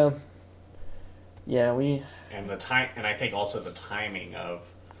 Yeah. Yeah, and I think also the timing of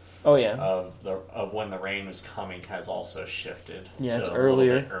of when the rain was coming has also shifted. Yeah, to it's a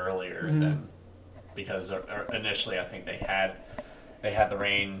earlier. little bit earlier than because initially I think they had the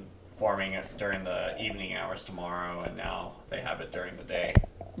rain forming during the evening hours tomorrow, and now they have it during the day.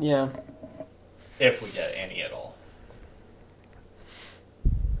 Yeah. If we get any at all.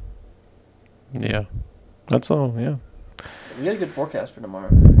 Yeah. That's all, yeah. We got a good forecast for tomorrow.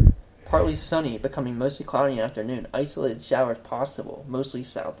 Partly sunny, becoming mostly cloudy in the afternoon. Isolated showers possible, mostly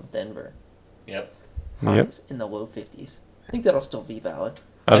south of Denver. Yep. Highs in the low 50s. I think that'll still be valid.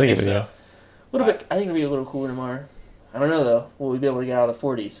 I think so. yeah. A little bit. I think it'll be a little cooler tomorrow. I don't know though. Will we be able to get out of the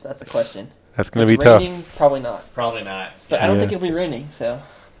 40s? That's the question. That's going to It's be tough. raining, probably not. Probably not. But I don't Yeah. think it'll be raining. So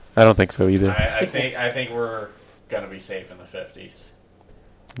I don't think so either. I think we're gonna be safe in the 50s.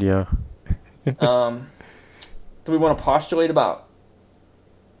 Yeah. do we want to postulate about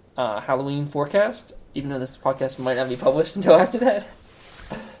Halloween forecast? Even though this podcast might not be published until after that.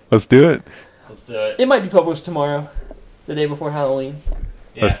 Let's do it. Let's do it. It might be published tomorrow, the day before Halloween.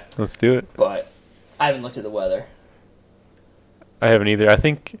 Yeah. Let's do it. But I haven't looked at the weather. I haven't either. I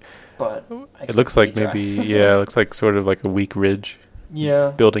think But it looks like maybe, it looks like sort of like a weak ridge Yeah.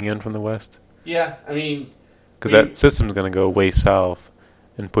 building in from the west. Yeah, I mean... Because that system's going to go way south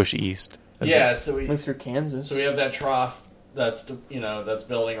and push east. Yeah, so we Move through Kansas. So we have that trough that's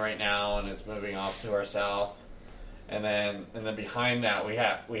building right now, and it's moving off to our south, and then behind that we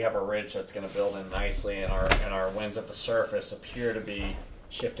have a ridge that's going to build in nicely, and our winds at the surface appear to be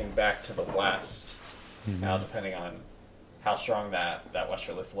shifting back to the west. Mm-hmm. Now, depending on how strong that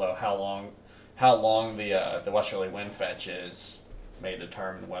westerly flow, how long the westerly wind fetch is, may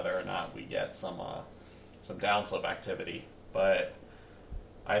determine whether or not we get some downslope activity, but.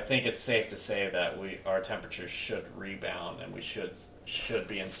 I think it's safe to say that our temperatures should rebound, and we should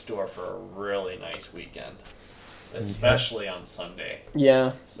be in store for a really nice weekend, especially on Sunday.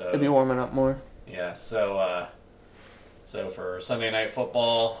 Yeah, So it'll be warming up more. Yeah, so for Sunday Night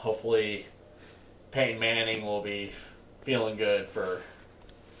Football, hopefully Peyton Manning will be feeling good to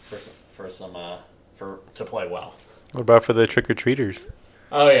play well. What about for the trick-or-treaters?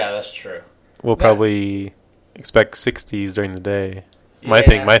 Oh yeah, that's true. We'll probably expect 60s during the day.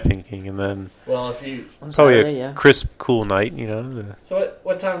 Yeah. My thinking, and then Well, if you On probably Saturday, a crisp, cool night. You know, so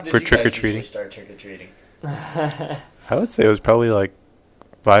what time did For you guys trick-or-treating. usually start trick or treating? I would say it was probably like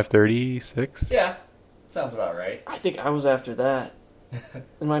 5:30, 6. Yeah, sounds about right. I think I was after that.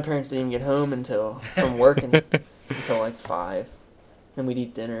 And my parents didn't even get home from work until like 5. And we'd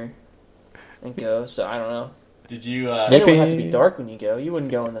eat dinner and go. So I don't know. Did you Then it would have to be dark when you go. You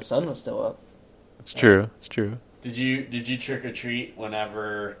wouldn't go when the sun was still up. It's true. It's true. did you trick or treat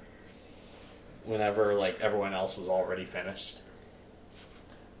whenever like everyone else was already finished?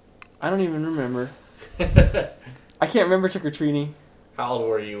 I don't even remember. I can't remember trick-or-treating. How old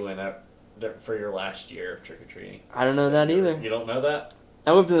were you for your last year of trick or treating? I don't know that either. You don't know that?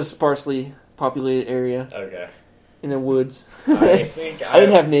 I lived in a sparsely populated area Okay. in the woods. I think I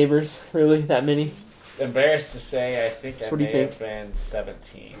didn't have neighbors, really, that many. Embarrassed to say, I think So I what do you may think? have been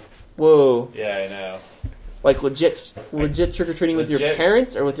 17. Whoa. Yeah, I know. Like legit trick-or-treating with your Legit.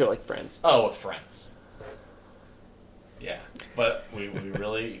 parents or with your like friends? Oh, with friends. Yeah, but we were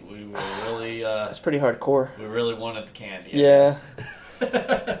really That's pretty hardcore. we really wanted the candy. Yeah.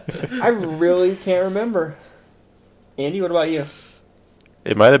 I I really can't remember. Andy, what about you?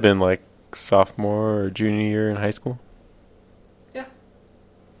 It might have been like sophomore or junior year in high school, guess.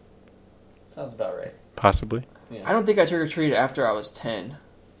 Sounds about right. possibly. Yeah. I don't think I trick-or-treated after I was 10.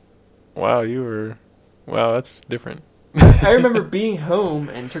 Wow, that's different. I remember being home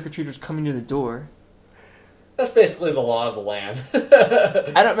and trick-or-treaters coming to the door. That's basically the law of the land.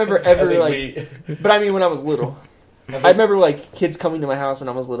 I don't remember ever, but I mean when I was little. I I remember like kids coming to my house when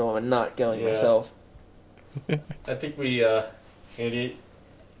I was little and not going Yeah. myself. I think we, Andy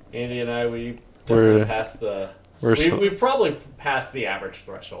and I, we definitely passed the. We probably passed the average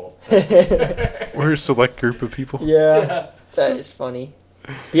threshold. We're a select group of people. Yeah, that is funny.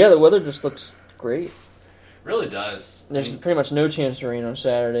 But yeah, the weather just looks great. Really does. There's pretty much no chance of rain on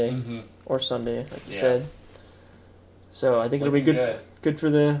Saturday Mm-hmm. or Sunday, like you Yeah. said. So I think it'll be good for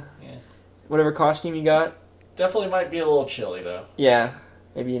the Yeah. whatever costume you got. Definitely might be a little chilly though. Yeah,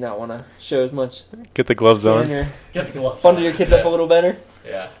 maybe you not want to show as much. Get the gloves skin on. or Get the gloves. bundle on. your kids up a little better.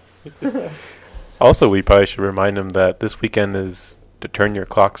 Yeah. Also, we probably should remind them that this weekend is to turn your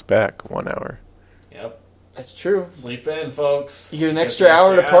clocks back 1 hour. Yep. That's true. Sleep in, folks. You get an extra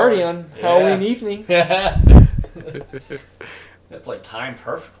hour to party on Halloween evening. That's like timed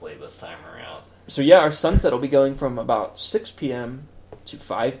perfectly this time around. So yeah, our sunset will be going from about 6 p.m. to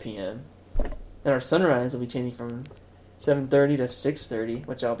 5 p.m. And our sunrise will be changing from 7:30 to 6:30,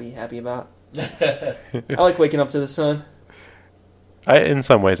 which I'll be happy about. I like waking up to the sun, In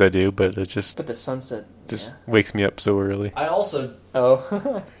some ways I do, but it just but the sunset wakes me up so early. I also,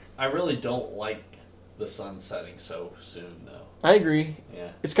 Oh, I really don't like the sun setting so soon though. I agree. Yeah.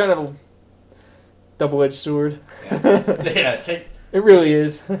 It's kind of a double-edged sword. Yeah. It really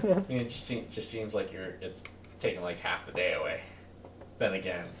is. It just seems like it's taking like half the day away. Then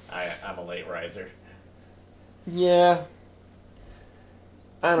again, I'm a late riser. Yeah.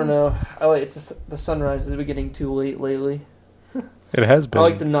 I don't know. I like the sunrise has been getting too late lately. It has been. I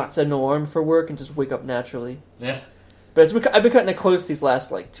like to not set an alarm for work and just wake up naturally. Yeah. But I've been cutting it close these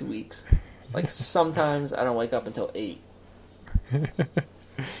last 2 weeks. Like sometimes I don't wake up until 8.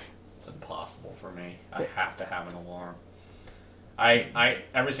 It's impossible for me. I have to have an alarm. I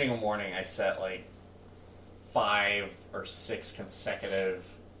every single morning I set 5 or 6 consecutive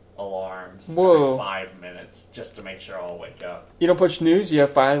alarms Whoa. every 5 minutes just to make sure I'll wake up. You don't put snooze? You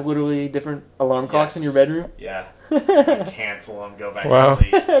have 5 literally different alarm clocks in your Yes. bedroom? Yeah. I cancel them, go back Wow. to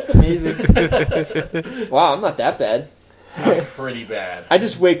sleep. That's amazing. Wow, I'm not that bad. I'm pretty bad. I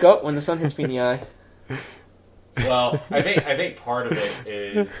just wake up when the sun hits me in the eye. Well, I think part of it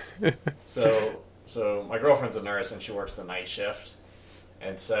is so my girlfriend's a nurse and she works the night shift,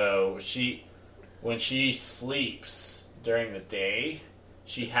 and so when she sleeps during the day,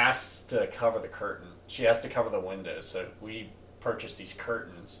 she has to cover the curtain. She has to cover the windows. So we purchased these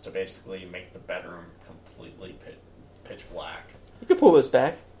curtains to basically make the bedroom completely pitch black. You can pull this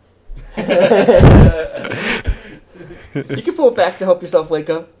back. You can pull it back to help yourself wake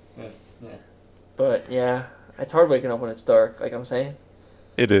up. Yeah. But yeah, it's hard waking up when it's dark, like I'm saying.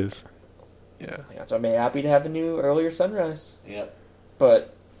 It is. Yeah. So I'm happy to have a new earlier sunrise. Yep.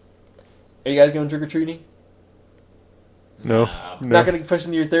 But Are you guys going trick or treating? No. Nah. No. Not going to push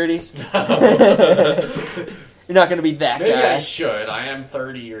into your 30s. You're not going to be that Maybe guy. I should. I am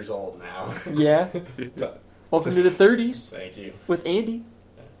 30 years old now. Yeah. Welcome to the 30s Thank you. with Andy.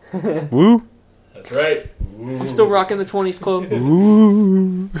 Woo. That's right. I'm still rocking the 20s club.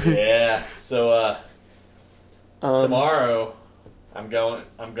 Woo. Yeah. So Um, tomorrow, I'm going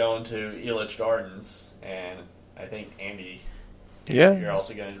to Elitch Gardens, and I think Andy, Yeah. you're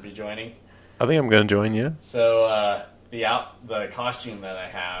also going to be joining. I think I'm going to join you. So the costume that I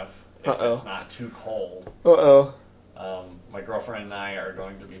have, if Uh-oh. it's not too cold, Uh-oh. my girlfriend and I are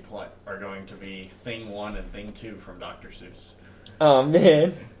going to be Thing 1 and Thing 2 from Dr. Seuss. Oh,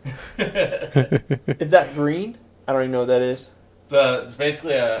 man. Is that green? I don't even know what that is. It's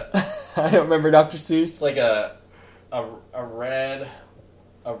basically I don't remember Dr. it's Seuss. like a red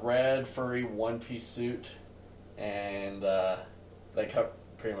furry one-piece suit, and that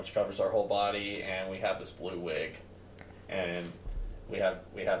pretty much covers our whole body, and we have this blue wig, and we have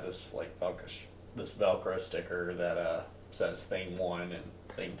this like Velcro sticker that says Thing 1 and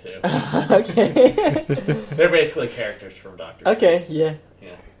Thing 2. Okay. They're basically characters from Dr. Okay, Seuss. yeah.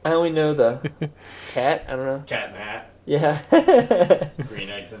 Yeah. I only know the cat. I don't know. Cat in the Hat, Yeah. green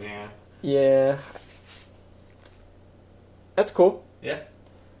eggs in hand. Yeah. That's cool. Yeah.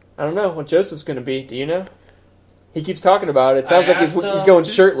 I don't know what Joseph's going to be. Do you know? He keeps talking about it. Sounds I like he's asked, going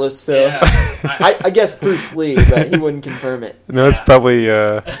shirtless, so Yeah. I guess Bruce Lee, but he wouldn't confirm it. No, it's Yeah.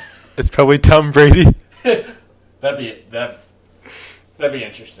 probably Tom Brady. That'd be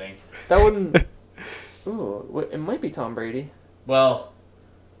interesting. That wouldn't... Ooh, it might be Tom Brady. Well,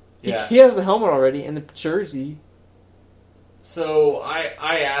 yeah. He has the helmet already and the jersey. So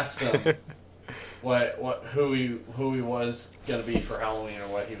I asked him who he was gonna be for Halloween, or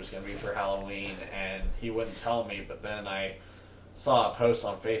what he was gonna be for Halloween, and he wouldn't tell me. But then I saw a post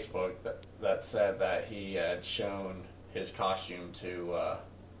on Facebook that said that he had shown his costume to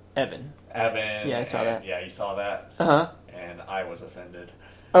Evan. Evan. Yeah, I saw that. Yeah, you saw that, Uh-huh. and I was offended.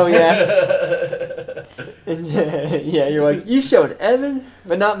 Oh, yeah? And, yeah, you're like, you showed Evan,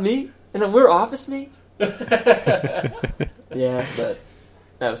 but not me? And then we're office mates? Yeah, but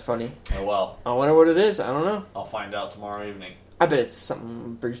that was funny. Oh well, I wonder what it is. I don't know. I'll find out tomorrow evening. I bet it's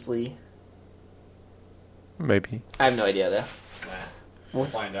something Bruce Lee. Maybe. I have no idea, though. Nah, We'll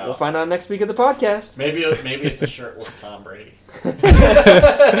find out. We'll find out next week of the podcast. Maybe it's a shirtless Tom Brady.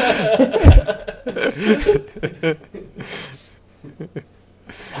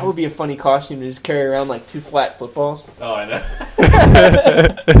 That would be a funny costume to just carry around like 2 flat footballs Oh, I know.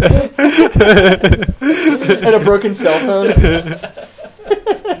 and a broken cell phone.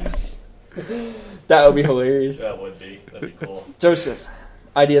 That would be hilarious. That'd be cool. Joseph,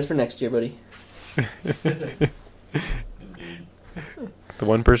 ideas for next year, buddy. Indeed. The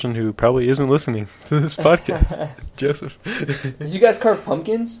one person who probably isn't listening to this podcast, Joseph. Did you guys carve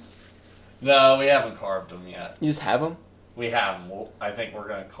pumpkins? No, we haven't carved them yet. You just have them? We have them. I think we're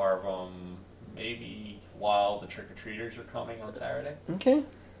going to carve them maybe while the trick-or-treaters are coming on Saturday. Okay.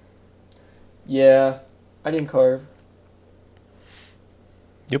 Yeah, I didn't carve.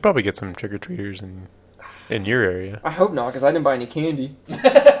 You'll probably get some trick-or-treaters in your area. I hope not, because I didn't buy any candy.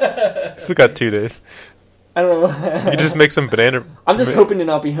 Still got 2 days. I don't know. You could just make some banana... I'm just hoping to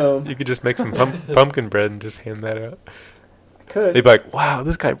not be home. You could just make some pumpkin bread and just hand that out. I could. They'd be like, wow,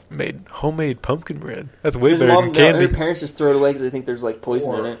 this guy made homemade pumpkin bread. That's way His better mom, than candy. her parents just throw it away because they think there's like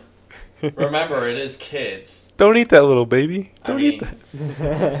poison in it. Remember, it is kids. Don't eat that, little baby. I Don't mean, eat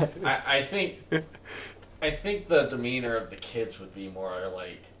that. I think the demeanor of the kids would be more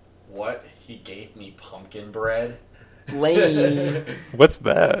like, what? He gave me pumpkin bread? Lame. What's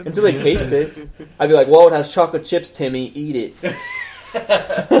that? Until they taste it. I'd be like, well, it has chocolate chips, Timmy. Eat it.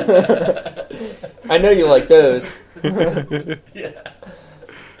 I know you like those. Yeah.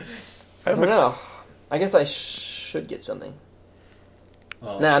 I don't know. I guess I should get something.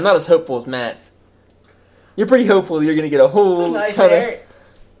 Well, Nah, I'm not as hopeful as Matt. You're pretty hopeful that you're going to get a whole it's a nice ton of... area.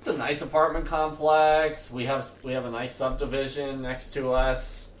 It's a nice apartment complex. We have a nice subdivision next to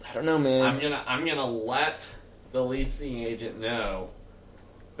us. I don't know, man. I'm gonna let the leasing agent know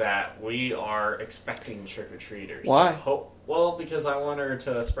that we are expecting trick-or-treaters. Why? Well, because I want her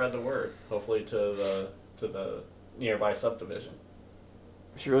to spread the word, hopefully to the nearby subdivision.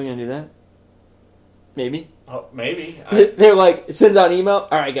 Is she really going to do that? Maybe. Oh, maybe. They're like, it sends out an email.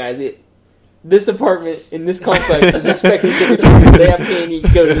 All right, guys, this apartment in this complex is expecting trick-or-treaters. They have candy.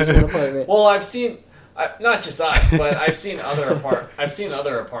 Go to this one apartment. Well, I've seen, not just us, but I've seen other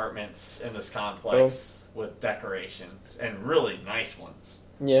apartments in this complex with decorations, and really nice ones.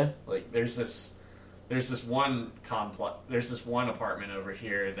 Yeah. Like there's this one apartment over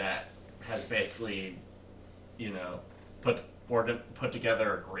here that has basically, put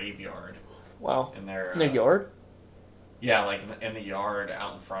together a graveyard Wow. in their In their yard? Yeah, like in the yard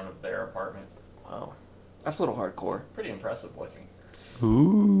out in front of their apartment. Wow. That's a little hardcore. Pretty impressive looking.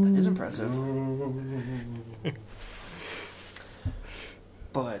 Ooh. That is impressive.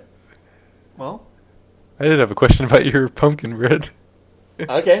 But, well, I did have a question about your pumpkin bread.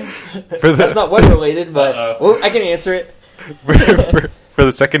 okay. For That's not weather related, but Uh-oh. well, I can answer it. for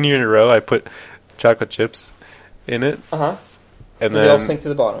the second year in a row, I put chocolate chips in it, Uh-huh. and They then all sink to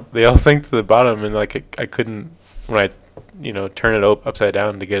the bottom. they all sank to the bottom, and like I couldn't when I turn it upside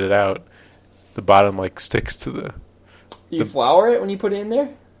down to get it out. The bottom like sticks to the. Do you flour it when you put it in there?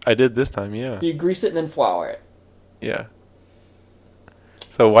 I did this time, yeah, Do you grease it and then flour it? yeah.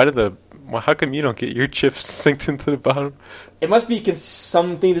 So how come you don't get your chips sinked into the bottom? It must be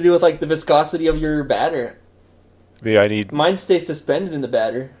something to do with like the viscosity of your batter. Maybe I need Mine stays suspended in the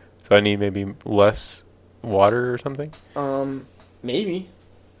batter. so I need maybe less water or something. Maybe.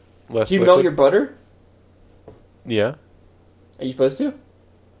 Less. Do you liquid? melt your butter? Yeah, Are you supposed to?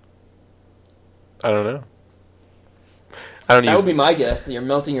 I don't know. I don't That use. would be my guess, that you're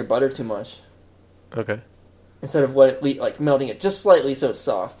melting your butter too much. Okay, Instead of melting it just slightly so it's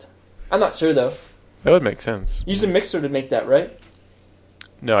soft. I'm not sure though. that would make sense. Use a mixer to make that, right?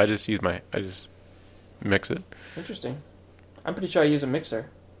 No, I just mix it. Interesting. I'm pretty sure I use a mixer.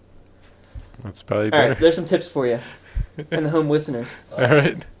 That's probably All better. right, there's some tips for you and the home listeners. All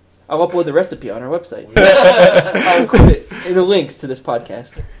right. I'll upload the recipe on our website. I'll include it in the links to this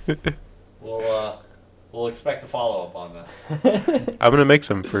podcast. We'll expect a follow up on this. I'm gonna make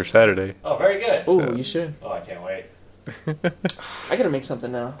some for Saturday. Oh, very good. Oh, So- you should. Oh, I can't wait. I gotta make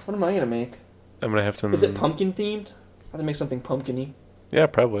something now. What am I gonna make? I'm gonna have some. Is it pumpkin themed? I have to make something pumpkin-y. Yeah,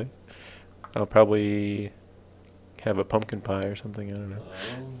 probably. I'll probably have a pumpkin pie or something. I don't know.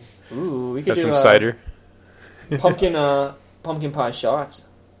 Ooh, we could Have do some cider. pumpkin pie shots.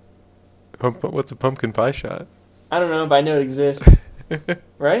 What's a pumpkin pie shot? I don't know, but I know it exists.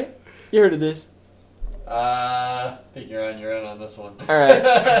 Right? You heard of this? I think you're on your own on this one. All right.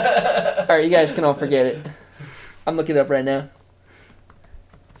 All right, you guys can all forget it. I'm looking it up right now.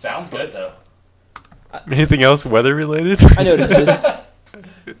 Sounds good though. Anything else weather related? I know it exists.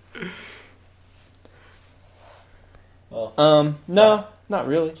 Well, No, not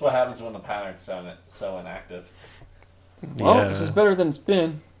really. that's what happens when the pattern's so inactive. Well, Yeah. this is better than it's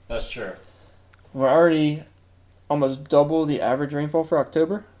been. That's true. We're already almost double the average rainfall for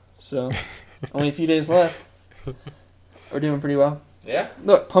October, so only a few days left. We're doing pretty well. Yeah.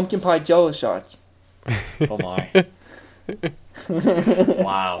 Look, pumpkin pie jello shots. Oh my.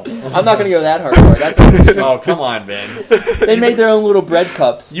 Wow. I'm not gonna go that hardcore. That's Oh, come on, Ben. they made their own little bread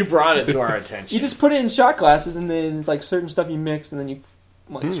cups. You brought it to our attention. You just put it in shot glasses, and then it's like certain stuff you mix, and then you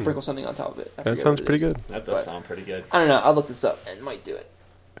sprinkle something on top of it. I That forget sounds what it pretty is. good. That does But- sound pretty good. I don't know. I'll look this up and might do it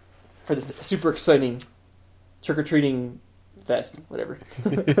for this super exciting trick or treating fest, whatever.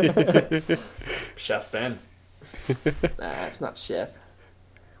 Chef Ben. Nah, it's not chef.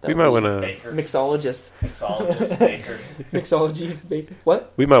 We might want to. Baker. Mixologist, Mixologist. Baker. mixology, baker.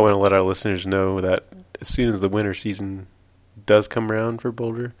 What? We might want to let our listeners know that as soon as the winter season does come around for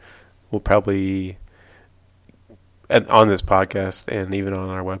Boulder, we'll probably, on this podcast and even on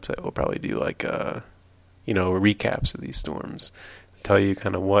our website, we'll probably do like, recaps of these storms, tell you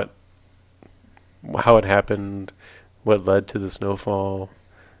kind of how it happened, what led to the snowfall,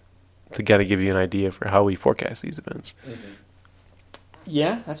 to kind of give you an idea for how we forecast these events. Mm-hmm.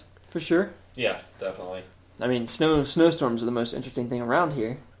 Yeah, that's for sure. Yeah, definitely. I mean, snowstorms are the most interesting thing around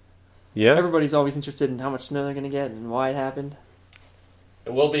here. Yeah, Everybody's always interested in how much snow they're going to get and why it happened.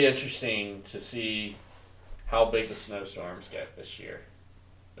 It will be interesting to see how big the snowstorms get this year,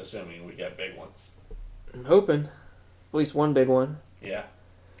 assuming we get big ones. I'm hoping. At least one big one. Yeah.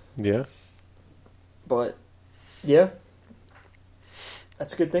 yeah. But, yeah.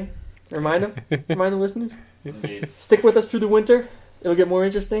 That's a good thing. Remind the listeners. Indeed. Stick with us through the winter. It'll get more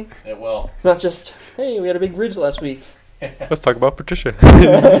interesting. It will. It's not just, hey, we had a big ridge last week. Let's talk about Patricia.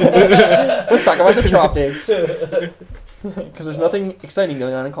 Let's talk about the tropics. Because there's nothing exciting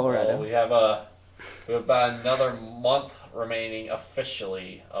going on in Colorado. Well, we have about another month remaining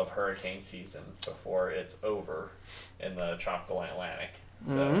officially of hurricane season before it's over in the tropical Atlantic.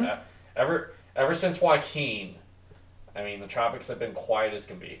 So ever since Joaquin, I mean, the tropics have been quiet as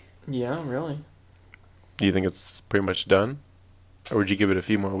can be. Yeah, really. Do you think it's pretty much done? Or would you give it a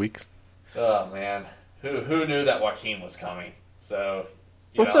few more weeks? Oh man, who knew that Joaquin was coming? So,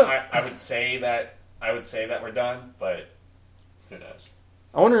 What's up? I would say that we're done, but who knows?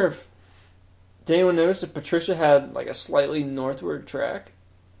 I wonder if, did anyone notice if Patricia had like a slightly northward track?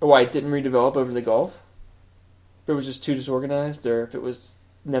 Or why it didn't redevelop over the Gulf? If it was just too disorganized, or if it was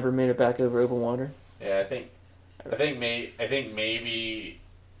never made it back over open water? Yeah, I think maybe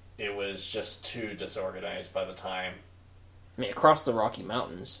it was just too disorganized by the time. I mean, across the Rocky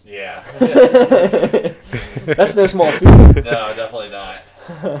Mountains. Yeah. That's no small feat. No, definitely not.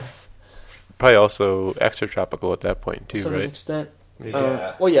 Probably also extratropical at that point too, To some right? extent.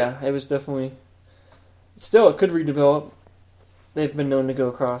 Yeah. Well, yeah, it was definitely... Still, it could redevelop. They've been known to go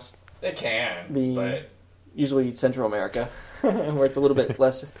across It can, but usually Central America, where it's a little bit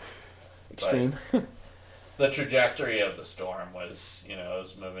less extreme. the trajectory of the storm was, it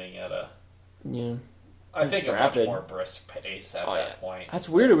was moving at a, Yeah. I think, a much rapid. more brisk pace at Oh, that yeah. point. That's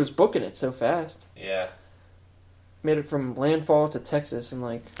So, weird, it was booking it so fast. Yeah. Made it from landfall to Texas in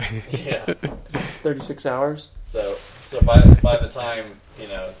like Yeah. 36 hours. So by the time,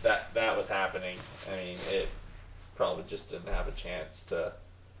 that was happening, I mean, it probably just didn't have a chance to,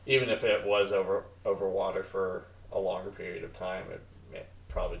 even if it was over water for a longer period of time, it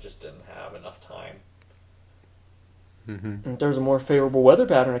probably just didn't have enough time. Mm-hmm. And if there was a more favorable weather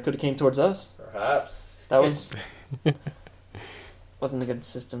pattern, it could have came towards us. Perhaps. That was wasn't a good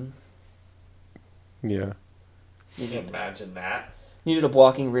system. Yeah. Can you imagine that? Needed a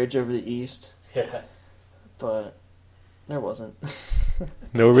blocking ridge over the east, Yeah. but there wasn't.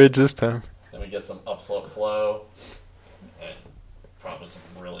 No ridge this time. Then we get some upslope flow, and probably some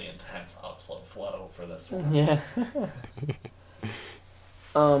really intense upslope flow for this one. Yeah.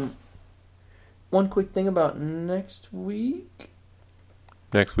 One quick thing about next week.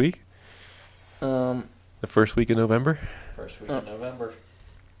 Next week, The first week of November. First week of November,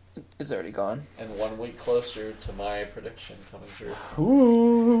 It's already gone. and 1 week closer to my prediction coming true.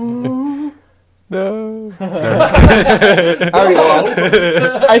 Ooh. No. I already lost.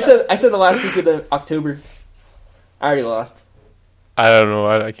 I said the last week of October. I already lost. I don't know.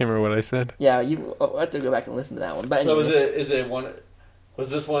 I can't remember what I said. Yeah, I have to go back and listen to that one. But So anyways. was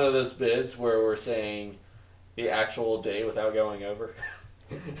this one of those bids where we're saying the actual day without going over?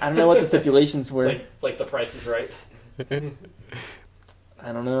 I don't know what the stipulations were. It's like The Price is Right.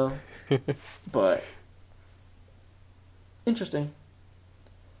 I don't know. But interesting.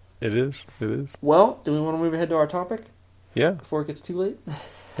 It is. Well, do we want to move ahead to our topic Yeah. before it gets too late?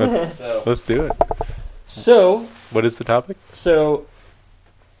 So Let's do it. So, What is the topic? what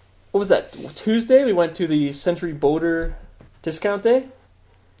was that? Tuesday we went to the Century Boulder Discount Day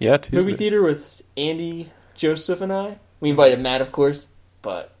Yeah, Tuesday. movie theater with Andy, Joseph, and I. We invited Matt, of course,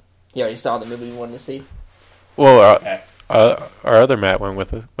 but he already saw the movie we wanted to see. Well, okay. our other Matt went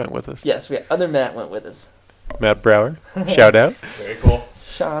with us. Yes, other Matt went with us. Matt Brower. Shout out. Very cool.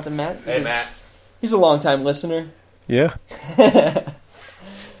 Shout out to Matt. Hey, Matt. He's a long-time listener. Yeah.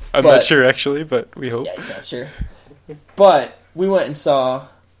 I'm But- not sure actually, but we hope. Yeah, he's not sure. But we went and saw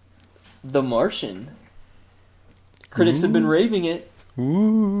The Martian. Critics have been raving it.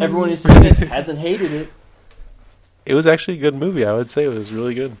 Ooh. Everyone who's seen it hasn't hated it. It was actually a good movie. I would say it was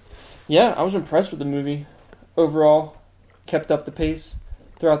really good. Yeah, I was impressed with the movie. Overall, kept up the pace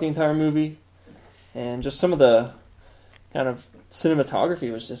throughout the entire movie. And just some of the kind of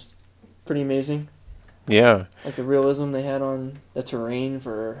cinematography was just pretty amazing. Yeah. Like the realism they had on the terrain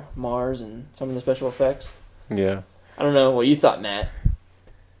for Mars and some of the special effects. Yeah. I don't know what you thought, Matt.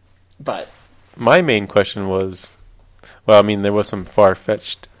 But My main question was, well, I mean, there was some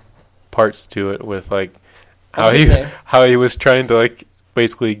far-fetched parts to it with like I've been there. how he was trying to like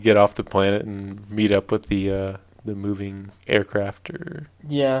basically get off the planet and meet up with the moving aircraft or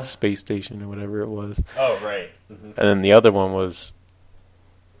yeah, space station or whatever it was. Oh, right. Mm-hmm. And then the other one was,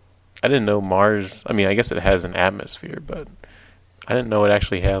 I didn't know Mars. I mean, I guess it has an atmosphere, but I didn't know it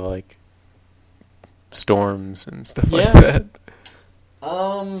actually had like storms and stuff like Yeah. that.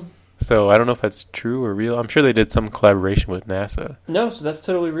 So I don't know if that's true or real. I'm sure they did some collaboration with NASA. no, so that's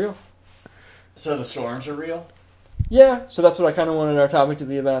totally real. So the storms are real? Yeah, so that's what I kind of wanted our topic to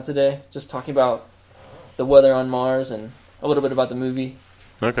be about today. Just talking about the weather on Mars and a little bit about the movie.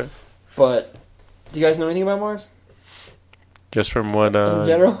 Okay. But do you guys know anything about Mars? Just from what In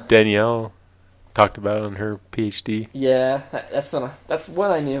general? Danielle talked about on her PhD. Yeah, that's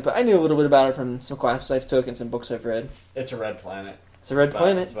what I knew. But I knew a little bit about it from some classes I've took and some books I've read. It's a red planet. It's a red That's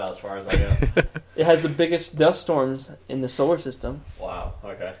planet. about as far as I go. It has the biggest dust storms in the solar system. Wow.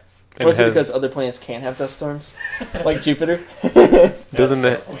 Okay. And Or is it has- because other planets can't have dust storms? Like Jupiter? doesn't That's it a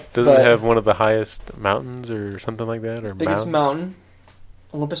fair point. doesn't But- it have one of the highest mountains or something like that or Biggest mountain? mountain,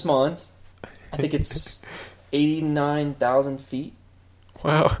 Olympus Mons. I think it's 89,000 feet.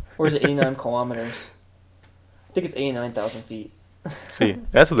 Wow. Or is it 89 kilometers? I think it's 89,000 feet. See,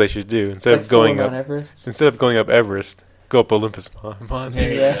 that's what they should do It's instead like of going full up Mount Everest. instead of going up Everest. Go up Olympus Mons.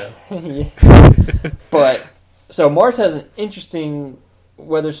 Yeah. Yeah. But so Mars has an interesting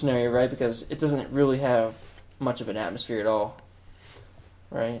weather scenario, right? Because it doesn't really have much of an atmosphere at all,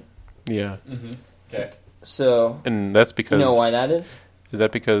 right? Yeah. Mm-hmm. Okay. So, And that's because... you know why that is? Is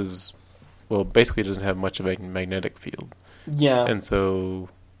that because, well, basically it doesn't have much of a magnetic field. Yeah. And so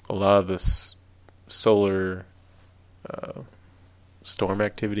a lot of this solar storm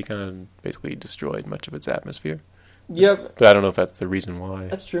activity kind of basically destroyed much of its atmosphere. Yep. But I don't know if that's the reason why.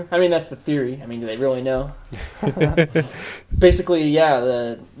 That's true. I mean, that's the theory. I mean, do they really know? Basically, yeah,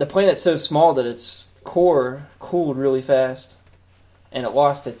 the planet's so small that its core cooled really fast, and it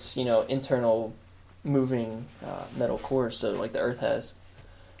lost its, internal moving metal core, so like the Earth has.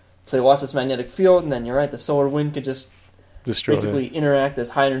 So it lost its magnetic field, and then you're right, the solar wind could just Destroy basically interact, as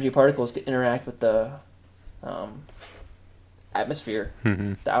high energy particles could interact with the atmosphere,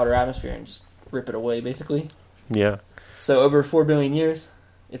 Mm-hmm. the outer atmosphere, and just rip it away, basically. Yeah. So over 4 billion years,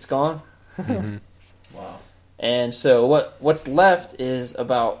 it's gone. Mm-hmm. Wow. And so what's left is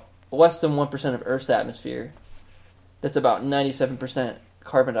about less than 1% of Earth's atmosphere. That's about 97%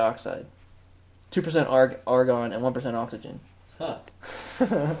 carbon dioxide, 2% argon, and 1% oxygen. Huh.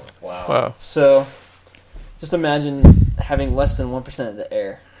 Wow. Wow. So just imagine having less than 1% of the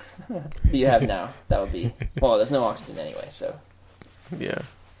air that you have now. That would be... Well, there's no oxygen anyway, so... Yeah.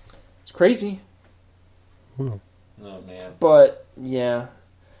 It's crazy. Ooh. Oh, man. But, yeah.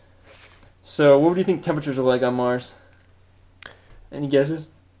 So, what do you think temperatures are like on Mars? Any guesses?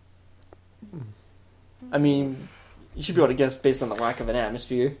 I mean, you should be able to guess based on the lack of an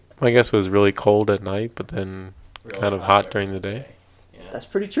atmosphere. My guess was really cold at night, but then Really kind of hot during the day. Yeah. That's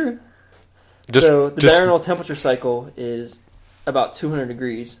pretty true. Just, So, the just diurnal temperature cycle is about 200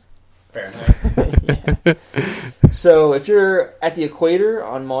 degrees. Fahrenheit. Yeah. So, if you're at the equator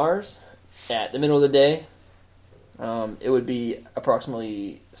on Mars at the middle of the day, it would be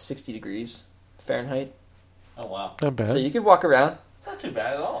approximately 60 degrees Fahrenheit. Oh, wow. not bad. So, you could walk around. It's not too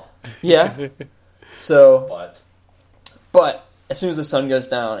bad at all. Yeah. So, But but as soon as the sun goes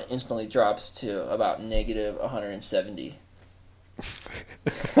down, it instantly drops to about negative 170.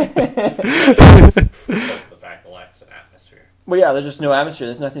 that's the fact it lacks an atmosphere. Well, yeah, there's just no atmosphere.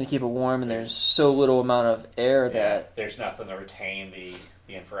 There's nothing to keep it warm, and there's so little amount of air Yeah, that, there's nothing to retain the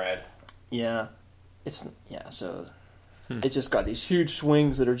infrared. so it's just got these huge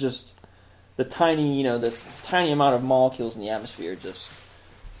swings that are just the tiny, this tiny amount of molecules in the atmosphere just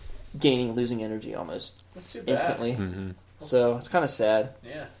gaining, losing energy almost That's too bad. instantly. Mm-hmm. So it's kind of sad.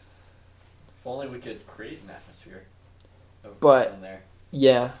 Yeah. If only we could create an atmosphere. But- in there.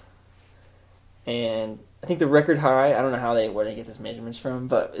 Yeah. And I think the record high, I don't know where they get these measurements from,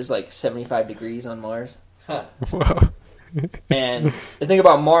 but is like 75 degrees on Mars. Huh. Wow. And the thing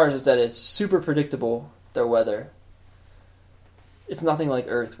about Mars is that it's super predictable, their weather. It's nothing like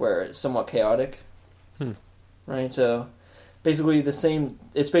Earth where it's somewhat chaotic. Right? So basically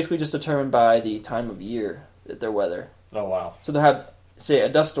it's basically just determined by the time of year, their weather. Oh, wow. So they'll have, say, a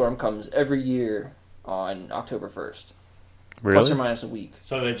dust storm comes every year on October 1st. Really? Plus or minus a week.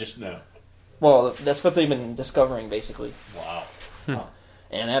 So they just know. Well, that's what they've been discovering, basically. Wow.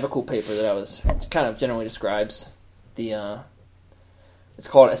 And I have a cool paper that it kind of generally describes it's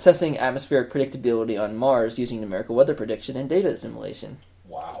called Assessing Atmospheric Predictability on Mars Using Numerical Weather Prediction and Data Assimilation.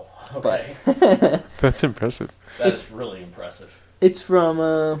 Wow. Okay. But That's impressive. That's really impressive. it's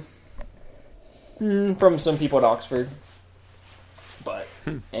from some people at Oxford, but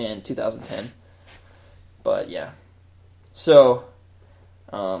in 2010. But yeah, so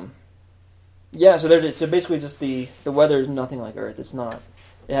so basically just the weather is nothing like Earth. It's not.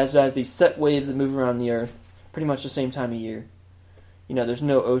 It has these set waves that move around the Earth pretty much the same time of year. There's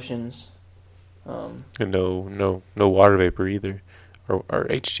no oceans. And no water vapor either, or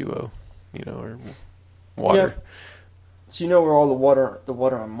H2O, or water. Yep. So where all the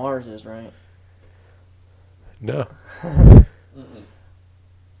water on Mars is, right? No. Mm-mm.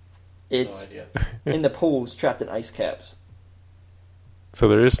 It's No idea. in the poles, trapped in ice caps. So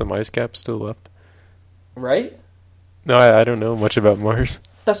there is some ice caps still left. Right? No, I don't know much about Mars.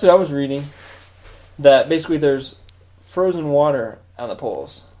 That's what I was reading. That basically there's frozen water on the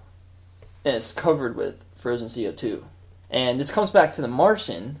poles, and it's covered with frozen CO2. And this comes back to The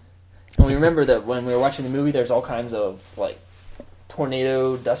Martian, and we remember that when we were watching the movie, there's all kinds of like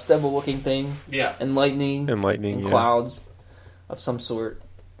tornado, dust devil looking things, Yeah. and lightning, And lightning, and yeah. clouds of some sort.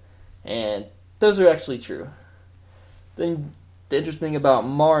 And those are actually true. The interesting thing about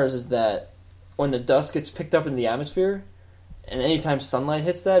Mars is that when the dust gets picked up in the atmosphere, and anytime sunlight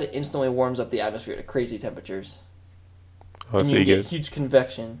hits that, it instantly warms up the atmosphere to crazy temperatures. Oh, And so you you get get huge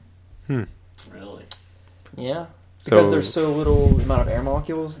convection. Really? Yeah. Because there's so little amount of air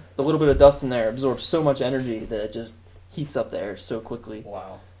molecules, the little bit of dust in there absorbs so much energy that it just heats up the air so quickly.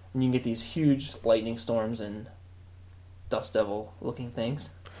 Wow. And you can get these huge lightning storms and dust devil looking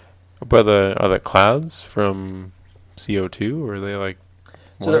things. But are the clouds from CO2, or are they like...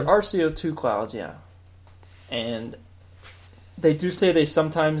 So there are CO2 clouds, yeah. And they do say they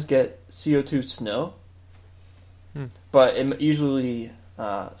sometimes get CO2 snow, but it usually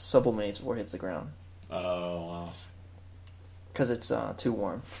sublimates before it hits the ground. Oh, wow. Because it's too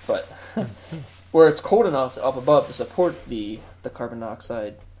warm. But where it's cold enough up above to support the carbon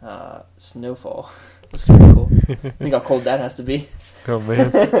dioxide snowfall. Which is pretty cool. Think how cold that has to be. Oh,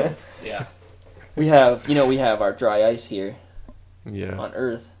 man. Yeah. We have our dry ice here Yeah. on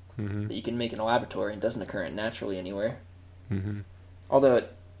Earth Mm-hmm. that you can make in a laboratory and doesn't occur naturally anywhere. Mm-hmm. Although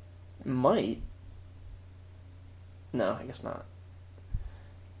it might. No, I guess not.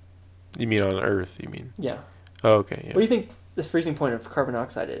 You mean on Earth, you mean? Yeah. Oh, okay, yeah. What do you think the freezing point of carbon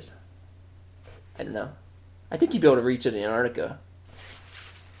dioxide is? I don't know. I think you'd be able to reach it in Antarctica.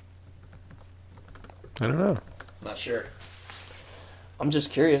 I don't know. Not sure. I'm just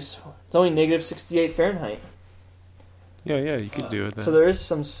curious. It's only negative 68 Fahrenheit. Yeah, you could do it then. So there is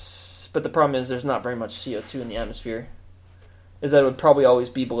some... But the problem is there's not very much CO2 in the atmosphere. Is that it would probably always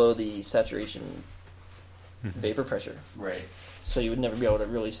be below the saturation vapor pressure. Right. So you would never be able to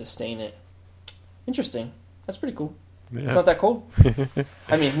really sustain it. Interesting. That's pretty cool. Yeah. It's not that cold.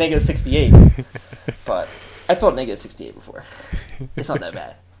 I mean, negative 68. But I felt negative 68 before. It's not that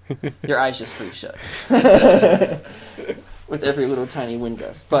bad. Your eyes just freeze shut. With every little tiny wind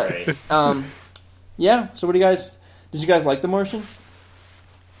gust. But, Right. yeah. So what do you guys... Did you guys like The Martian?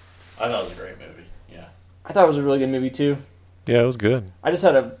 I thought it was a great movie. Yeah. I thought it was a really good movie, too. Yeah, it was good. I just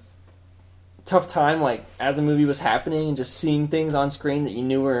had a tough time, like, as the movie was happening and just seeing things on screen that you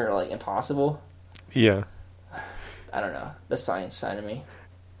knew were, like, impossible. Yeah. I don't know. The science side of me.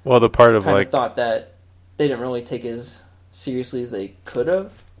 Well, the part of, Kind like... of thought that they didn't really take it as seriously as they could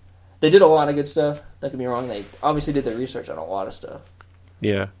have. They did a lot of good stuff. Don't get me wrong. They obviously did their research on a lot of stuff.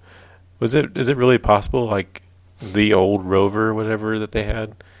 Yeah. Is it really possible, like, the old rover or whatever that they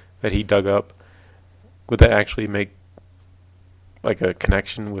had, that he dug up, would that actually make, like, a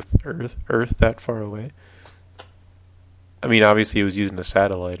connection with Earth that far away? I mean, obviously he was using a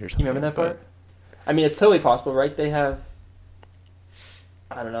satellite or something. You remember that part? I mean, it's totally possible, right? They have...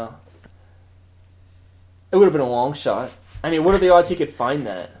 I don't know. It would have been a long shot. I mean, what are the odds he could find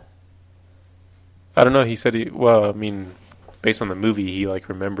that? I don't know. He said based on the movie, he, like,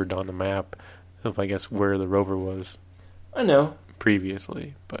 remembered on the map of, I guess, where the rover was I know.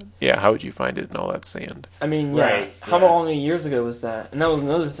 previously. But, yeah, how would you find it in all that sand? I mean, yeah. Right, How yeah. long years ago was that? And that was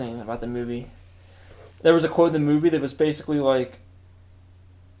another thing about the movie. There was a quote in the movie that was basically like,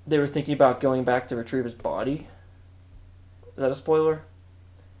 they were thinking about going back to retrieve his body. Is that a spoiler?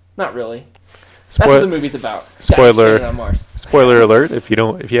 Not really. That's what the movie's about. Guys Spoiler. stranded on Mars. Spoiler alert! If you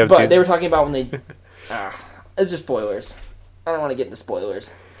haven't But seen, they were talking about when they. It's just spoilers. I don't want to get into spoilers.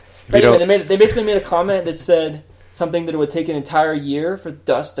 if But you anyway, don't- they basically made a comment that said something that it would take an entire year for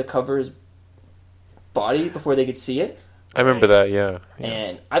dust to cover his body before they could see it. I remember that. Yeah.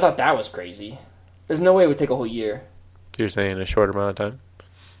 And I thought that was crazy. There's no way it would take a whole year. You're saying a short amount of time.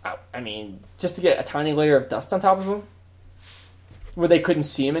 I mean, just to get a tiny layer of dust on top of him, where they couldn't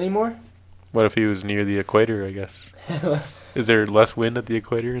see him anymore. What if he was near the equator? I guess. Is there less wind at the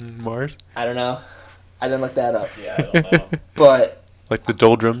equator in Mars? I don't know. I didn't look that up. Yeah, I don't know. But Like the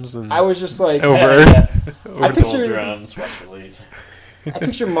doldrums and I was just like, over hey, Earth. I picture drums, West Release. I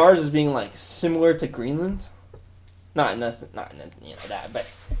picture Mars as being like similar to Greenland. Not in that, but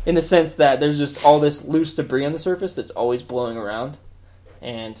in the sense that there's just all this loose debris on the surface that's always blowing around,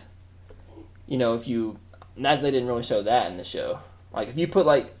 and if you, that they didn't really show that in the show. Like if you put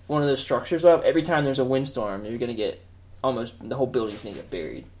like one of those structures up, every time there's a windstorm, you're gonna get almost the whole building's gonna get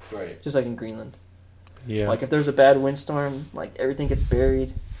buried, Right. just like in Greenland. yeah. Like if there's a bad windstorm, like everything gets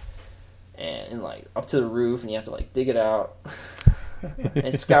buried, and like up to the roof, and you have to like dig it out.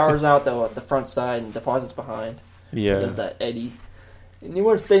 It scours out the front side and deposits behind. yeah. There's that eddy. And they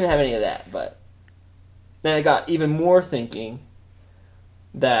didn't have any of that, but then I got even more thinking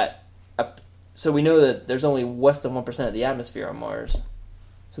that so we know that there's only less than 1% of the atmosphere on Mars.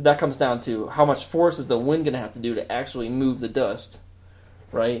 So that comes down to how much force is the wind going to have to do to actually move the dust,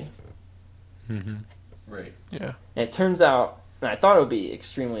 right? Mm-hmm. Right. Yeah. And it turns out, and I thought it would be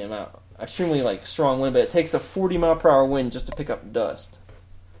extremely like strong wind, but it takes a 40 mile per hour wind just to pick up dust.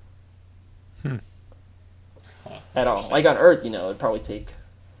 At all. Like on Earth, it'd probably take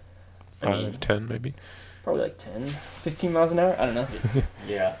 10 maybe. probably like 10, 15 miles an hour. I don't know.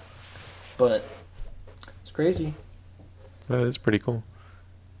 Yeah. But it's crazy. That is pretty cool.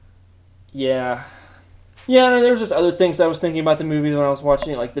 Yeah. Yeah, no, there was just other things I was thinking about the movie when I was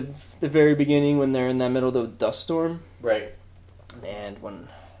watching it, like the very beginning when they're in the middle of the dust storm. Right. And when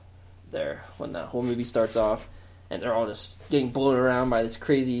the whole movie starts off and they're all just getting blown around by this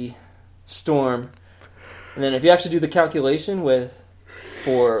crazy storm. And then if you actually do the calculation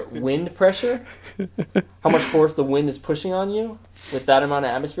for wind pressure, how much force the wind is pushing on you with that amount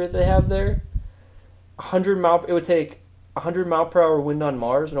of atmosphere that they have there, it would take 100 mile per hour wind on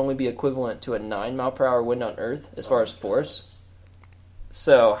Mars would only be equivalent to a 9 mile per hour wind on Earth as far as force.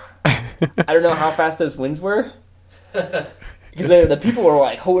 So I don't know how fast those winds were, because the people were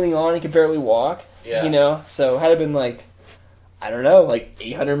like holding on and could barely walk. Yeah. You know, so had it been like, I don't know, like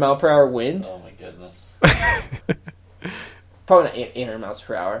 800 mile per hour wind. Oh my goodness. Probably not 800 miles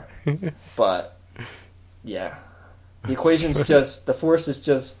per hour, but yeah, the equation's just, the force is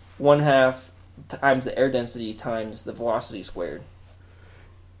just 1/2 times the air density times the velocity squared.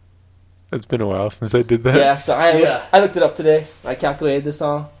 It's been a while since I did that. Yeah, so I looked it up today. I calculated this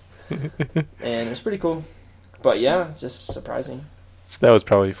all, and it was pretty cool. But yeah, it's just surprising. So that was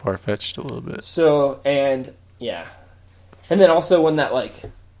probably far-fetched a little bit. So, and yeah, and then also when that like,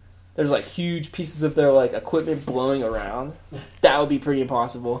 there's like huge pieces of their like equipment blowing around, that would be pretty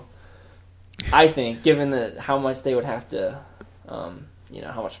impossible. I think, given how much they would have to, how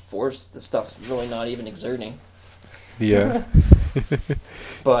much force the stuff's really not even exerting. Yeah.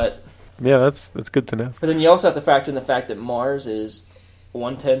 But yeah, that's good to know. But then you also have to factor in the fact that Mars is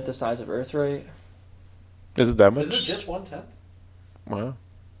 1/10 the size of Earth, right? Is it that much? Is it just 1/10? Wow.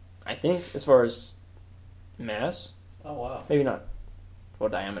 I think, as far as mass. Oh wow. Maybe not, or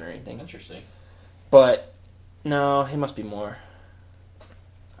diameter or anything. Interesting. But no, it must be more.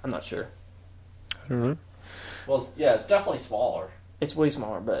 I'm not sure. I don't know. Well, yeah, it's definitely smaller. It's way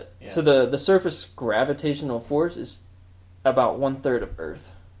smaller, but Yeah. so the surface gravitational force is about 1/3 of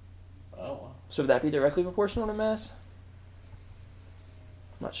Earth. Oh wow. So would that be directly proportional to mass?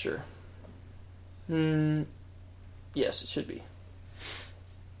 Not sure. Yes, it should be.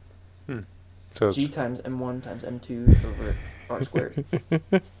 So it's G times M1 times M2 over R squared.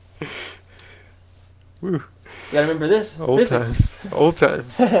 woo, You gotta remember this. old Physics. times. Old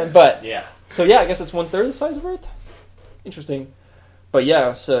times. But Yeah. so yeah, I guess it's 1/3 the size of Earth. Interesting. But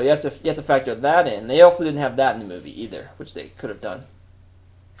yeah, so you have to factor that in. They also didn't have that in the movie either, which they could have done.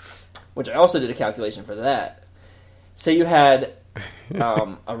 Which I also did a calculation for that. Say you had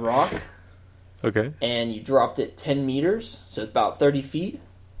a rock Okay. and you dropped it 10 meters, so it's about 30 feet.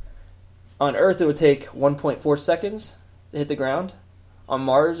 On Earth, it would take 1.4 seconds to hit the ground. On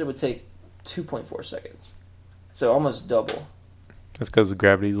Mars, it would take 2.4 seconds. So almost double. That's because the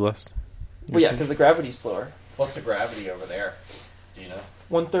gravity's less. Well, yeah, because the gravity's slower. What's the gravity over there? Do you know?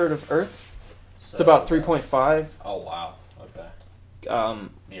 1/3 of Earth. So, It's about 3.5 Oh wow. Okay.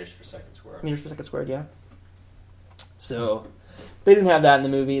 Meters per second squared. meters per second squared, yeah. So they didn't have that in the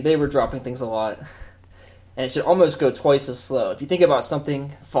movie. They were dropping things a lot. And it should almost go twice as slow. If you think about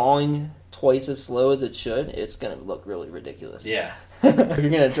something falling twice as slow as it should, it's going to look really ridiculous. Yeah. If you're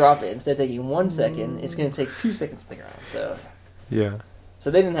going to drop it, instead of taking 1 second, it's going to take 2 seconds to the ground. So Yeah.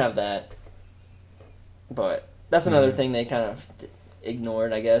 they didn't have that. But that's another thing they kind of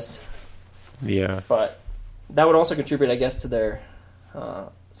ignored, I guess. Yeah. But that would also contribute, I guess, to their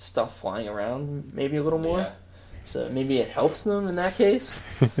stuff flying around maybe a little more. Yeah. So maybe it helps them in that case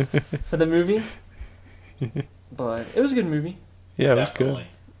for the movie. But it was a good movie. Yeah, it was Definitely.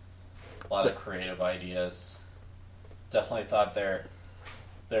 good. A lot of creative ideas. Definitely thought their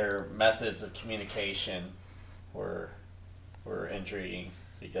methods of communication were intriguing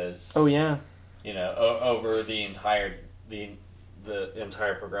because Oh yeah, over the entire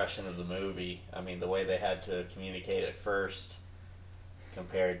progression of the movie. I mean, the way they had to communicate at first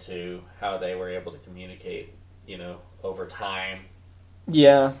compared to how they were able to communicate, over time.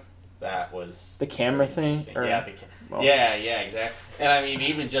 yeah. That was The camera very thing, interesting. or- well- Yeah, exactly. And I mean,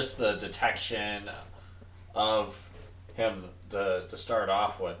 even just the detection of him to start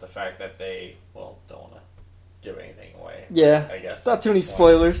off with, the fact that they don't want to give anything away. Yeah, I guess not at too many this point.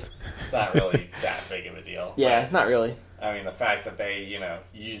 spoilers. It's not really that big of a deal. Yeah, But, not really. I mean, the fact that they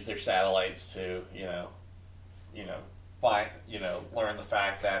use their satellites to find learn the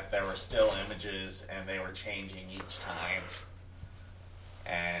fact that there were still images and they were changing each time.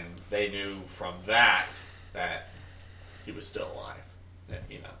 And they knew from that he was still alive. That,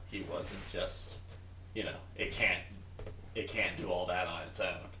 he wasn't just, it can't do all that on its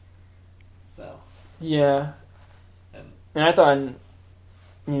own. So, Yeah, and and I thought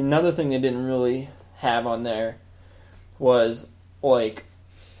another thing they didn't really have on there was like,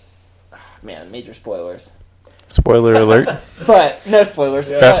 man, major spoilers. Spoiler alert. But no spoilers.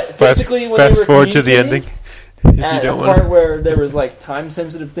 Fast, basically, when they were forward to the ending. At a part where there was like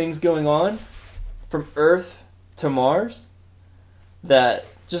time-sensitive things going on from Earth to Mars, that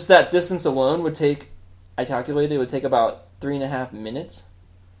just that distance alone would take, I calculated, it would take about 3.5 minutes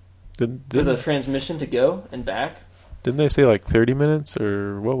for the transmission to go and back. Didn't they say like 30 minutes,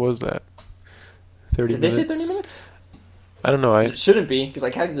 or what was that? 30 Did minutes? they say 30 minutes? I don't know. It shouldn't be, because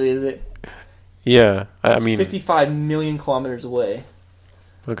I calculated it. Yeah, I It's mean... 55 million kilometers away.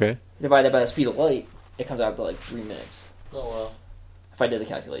 Okay. Divide that by the speed of light, it comes out to like 3 minutes. Oh, well. If I did the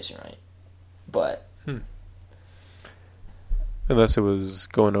calculation right. But... Unless it was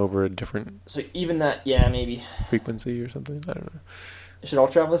going over a different So even that, yeah, maybe. frequency or something. I don't know. It should all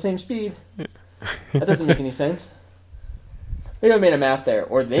travel the same speed. That doesn't make any sense. Maybe I made a math there,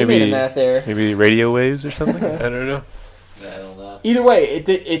 or they made a math there. Maybe radio waves or something? I don't know. I don't know. Either way,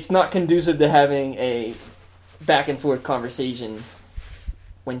 it's not conducive to having a back and forth conversation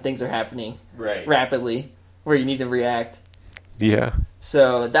when things are happening rapidly, where you need to react. Yeah.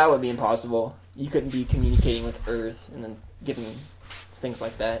 So that would be impossible. You couldn't be communicating with Earth and then giving things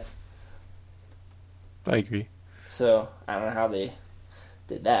like that. I agree. So I don't know how they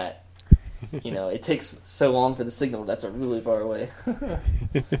did that. You know, it takes so long for the signal that's really far away. Well,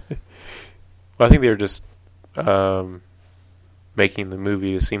 I think they were just making the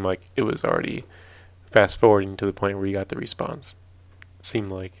movie to seem like it was already fast forwarding to the point where you got the response. It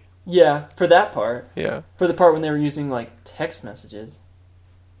seemed like. Yeah, for that part. Yeah. For the part when they were using like text messages.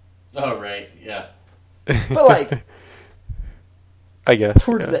 Oh, right, yeah. But like, I guess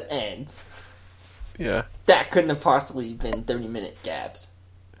towards the end, yeah, that couldn't have possibly been 30-minute gaps.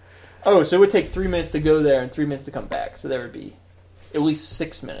 Oh, so it would take 3 minutes to go there and 3 minutes to come back. So there would be at least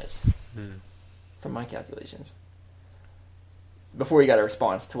 6 minutes from my calculations before you got a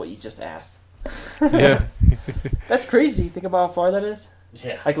response to what you just asked. Yeah. That's crazy. Think about how far that is.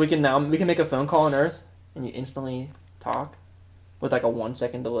 Yeah. Like we can make a phone call on Earth and you instantly talk with like a 1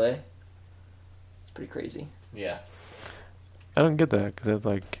 second delay. It's pretty crazy. Yeah. I don't get that because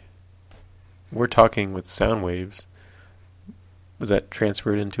like we're talking with sound waves. Was that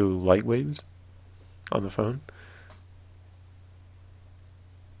transferred into light waves on the phone?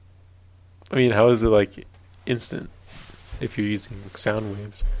 I mean, how is it like instant if you're using sound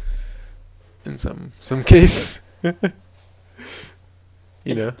waves in some case? It's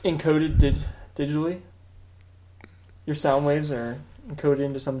encoded digitally. Your sound waves are encoded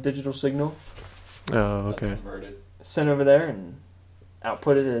into some digital signal. Oh, okay. That's converted. Sent over there and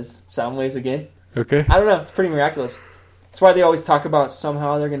outputted as sound waves again. Okay. I don't know. It's pretty miraculous. That's why they always talk about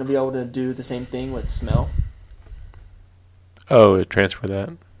somehow they're going to be able to do the same thing with smell. Oh, it transfer that.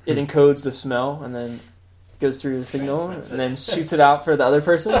 It encodes the smell and then goes through the signal and then shoots it out for the other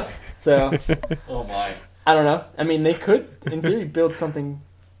person. So, Oh my. I don't know. I mean, they could, in theory, build something,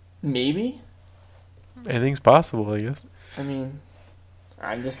 maybe. Anything's possible, I guess. I mean,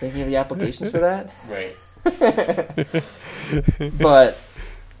 I'm just thinking of the applications for that. Right. But,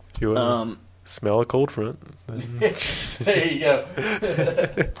 You want to smell a cold front. There you go.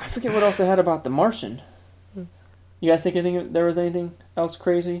 I forget what else they had about the Martian. You guys think there was anything else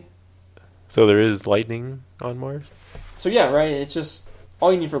crazy? So there is lightning on Mars? So yeah, right. It's just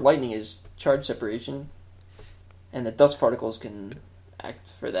all you need for lightning is charge separation, and the dust particles can act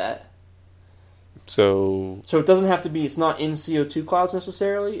for that. So it doesn't have to be. It's not in CO2 clouds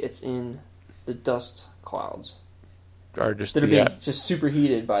necessarily. It's in the dust clouds are just that are being just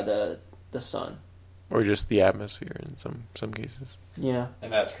superheated by the sun, or just the atmosphere in some cases. Yeah,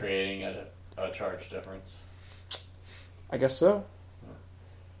 And that's creating a charge difference. I guess so.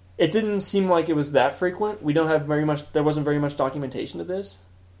 It didn't seem like it was that frequent. We don't have very much. There wasn't very much documentation of this.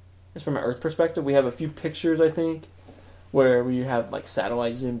 Just from an Earth perspective, we have a few pictures, I think, where we have like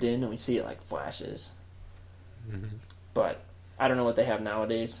satellite zoomed in and we see it like flashes. Mm-hmm. But I don't know what they have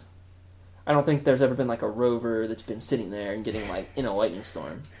nowadays. I don't think there's ever been like a rover that's been sitting there and getting like in a lightning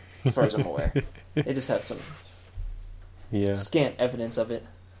storm, as far as I'm aware. They just have some scant evidence of it.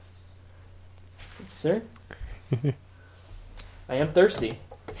 Sir? I am thirsty.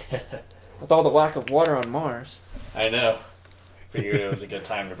 With all the lack of water on Mars. I know. Figured it was a good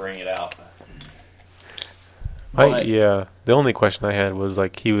time to bring it out. The only question I had was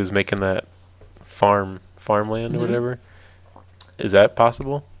like he was making that farmland or whatever. Is that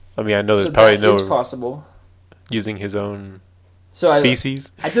possible? I mean, I know there's probably no possible. Using his own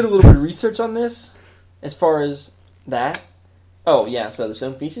feces. I did a little bit of research on this as far as that. Oh yeah, so the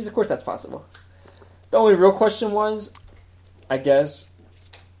own feces, of course that's possible. The only real question was, I guess,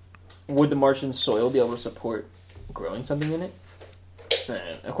 would the Martian soil be able to support growing something in it?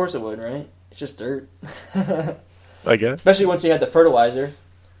 Of course it would, right? It's just dirt. I guess. Especially once you had the fertilizer.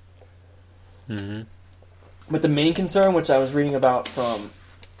 Mm-hmm. But the main concern, which I was reading about from,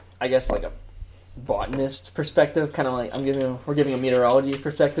 I guess, like a botanist perspective, kind of like we're giving a meteorology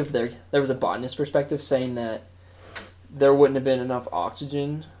perspective. There was a botanist perspective saying that there wouldn't have been enough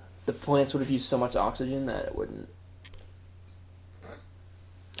oxygen. The plants would have used so much oxygen that it wouldn't.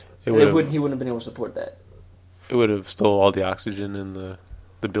 He wouldn't have been able to support that. It would have stole all the oxygen in the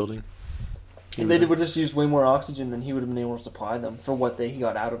building. And they would just use way more oxygen than he would have been able to supply them for what he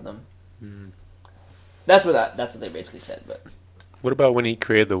got out of them. Mm. That's what they basically said. But what about when he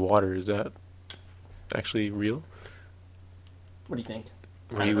created the water? Is that actually real? What do you think?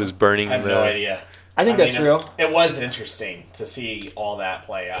 When he was burning I have no idea. I think that's real. It was interesting to see all that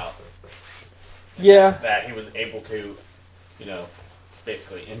play out. Yeah. That he was able to,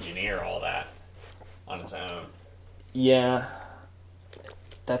 basically engineer all that on his own. Yeah.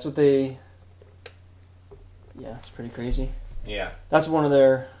 That's what they... Yeah, it's pretty crazy. Yeah. That's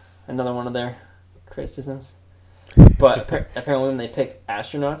another one of their criticisms. But apparently when they pick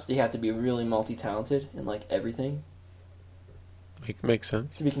astronauts, you have to be really multi-talented in, like, everything Makes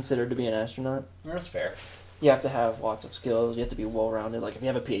sense. to be considered to be an astronaut. That's fair. You have to have lots of skills. You have to be well-rounded. Like, if you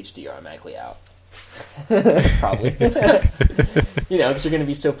have a PhD, you're automatically out. Probably. Because you're going to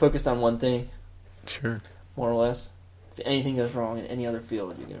be so focused on one thing. Sure. More or less. If anything goes wrong in any other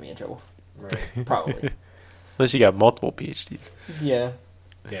field, you're going to be in trouble. Right. Probably. Unless you got multiple PhDs. Yeah.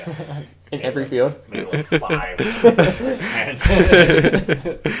 Yeah. In every field. Maybe like 5 or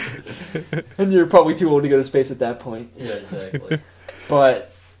 10. And you're probably too old to go to space at that point. Yeah, exactly.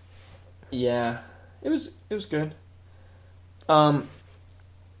 But yeah, it was good.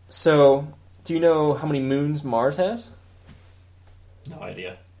 So do you know how many moons Mars has? No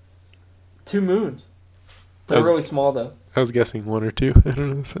idea. 2 moons. They're really small though. I was guessing 1 or 2. I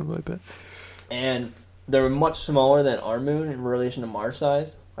don't know, something like that. And they're much smaller than our moon in relation to Mars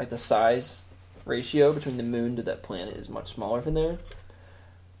size. Like the size ratio between the moon to that planet is much smaller from there.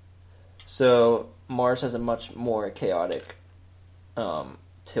 So Mars has a much more chaotic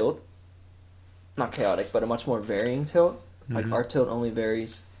tilt. Not chaotic, but a much more varying tilt. Mm-hmm. Like our tilt only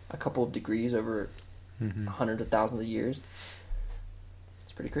varies a couple of degrees over hundreds of thousands of years.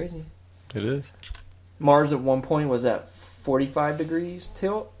 It's pretty crazy. It is. Mars at one point was at 45 degrees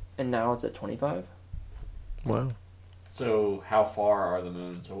tilt, and now it's at 25. Wow. So, how far are the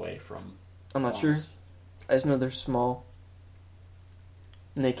moons away from I'm not Mars? sure. I just know they're small.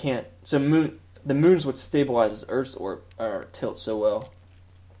 And they can't... So the moon's what stabilizes Earth's tilt so well.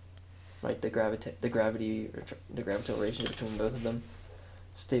 Right? The gravitational ratio between both of them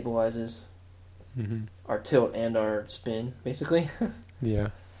stabilizes our tilt and our spin, basically. Yeah.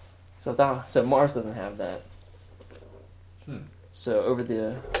 So Mars doesn't have that. So over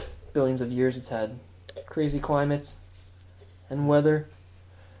the billions of years, it's had crazy climates and weather.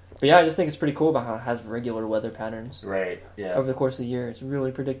 But yeah, I just think it's pretty cool about how it has regular weather patterns. Right, yeah. Over the course of the year, it's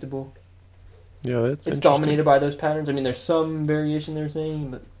really predictable. Yeah, that's It's dominated by those patterns. I mean, there's some variation they're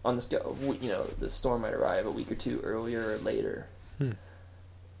saying, but on the scale of, the storm might arrive a week or two earlier or later.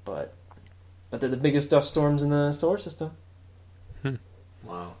 But they're the biggest dust storms in the solar system.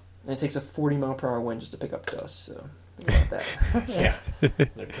 Wow. And it takes a 40-mile-per-hour wind just to pick up dust, so think about that. Yeah.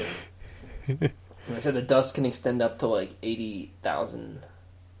 No kidding. And I said the dust can extend up to like 80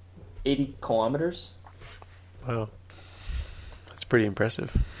 kilometers. Wow. That's pretty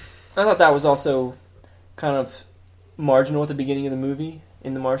impressive. I thought that was also kind of marginal at the beginning of the movie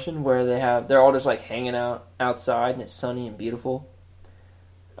in The Martian, where they're all just like hanging out outside and it's sunny and beautiful.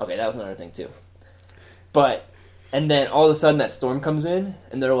 Okay, that was another thing too. And then all of a sudden that storm comes in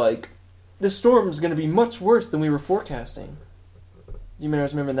and they're like, this storm is going to be much worse than we were forecasting. Do you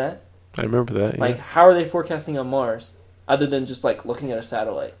remember that? I remember that, yeah. Like, how are they forecasting on Mars other than just like looking at a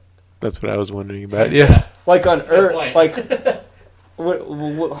satellite? That's what I was wondering about, yeah. Like on Earth, point. like...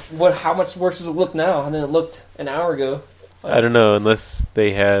 What? How much worse does it look now than it looked an hour ago? I don't know, unless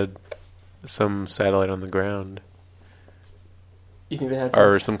they had some satellite on the ground. You think they had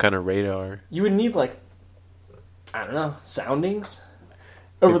Or some kind of radar. You would need, like, I don't know, soundings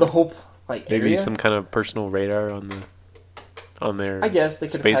over the whole, like, Maybe area? some kind of personal radar on their I guess they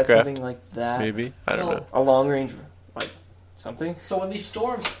could have had spacecraft, something like that. maybe? I don't know. A long-range, like, something. So when these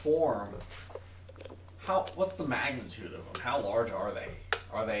storms form, what's the magnitude of them? How large are they?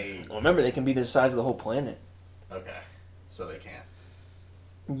 Are they... Well, remember, they can be the size of the whole planet. Okay. So they can't.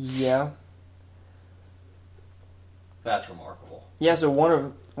 Yeah. That's remarkable. Yeah, so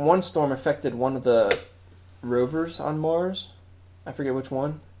one storm affected one of the rovers on Mars. I forget which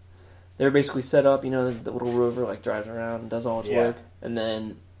one. They were basically set up, the little rover like drives around and does all its work. And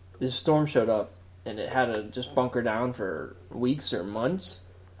then this storm showed up, and it had to just bunker down for weeks or months.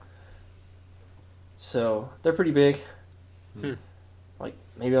 So they're pretty big. Like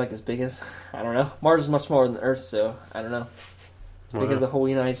maybe like as big as, I don't know. Mars is much smaller than the Earth, so I don't know. As big as the whole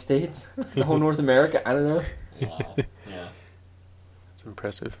United States, the whole North America. I don't know. Wow. Yeah. It's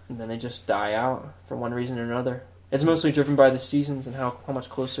impressive. And then they just die out for one reason or another. It's mostly driven by the seasons and how much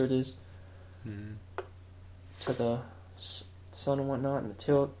closer it is to the sun and whatnot and the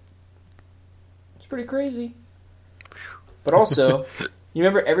tilt. It's pretty crazy. But also, you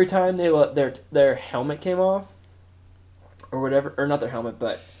remember every time they let their helmet came off, or whatever, or not their helmet,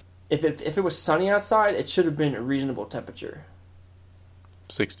 but if it was sunny outside, it should have been a reasonable temperature.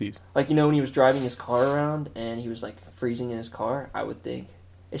 60s. Like, you know, when he was driving his car around and he was like freezing in his car, I would think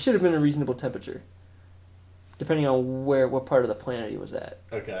it should have been a reasonable temperature, depending on what part of the planet he was at.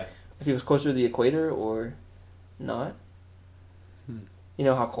 Okay. If he was closer to the equator or not. You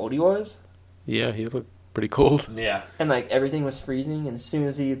know how cold he was? Yeah, he looked pretty cold. Yeah. And like everything was freezing, and as soon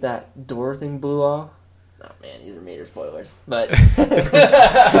as that door thing blew off, oh man, these are major spoilers. But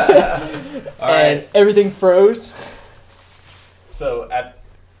and everything froze. So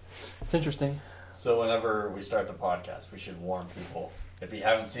It's interesting. So whenever we start the podcast, we should warn people, if you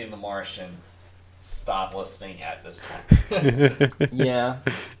haven't seen The Martian, stop listening at this time. Yeah.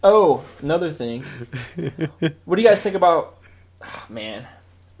 Oh, another thing. What do you guys think about, man,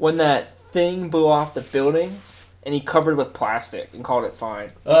 when that thing blew off the building and he covered it with plastic and called it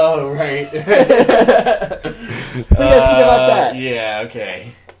fine? Oh, right. What do you guys think about that? Yeah,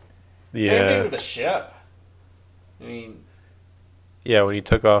 okay. Yeah. Same thing with the ship. I mean... Yeah, when he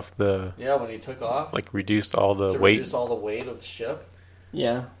took off when he took off. like reduced all the to weight. reduce all the weight of the ship.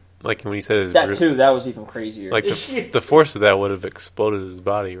 Yeah. Like when he said his That too, that was even crazier. Like the force of that would have exploded his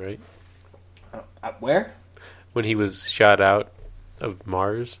body, right? Where? When he was shot out of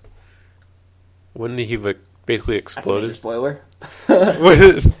Mars, wouldn't he have basically That's a exploded? major spoiler.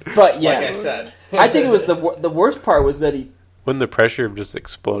 Wouldn't But yeah, Like I said. I think it was the worst part was that the pressure have just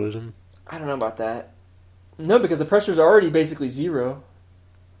exploded him? I don't know about that. No, because the pressure's already basically zero.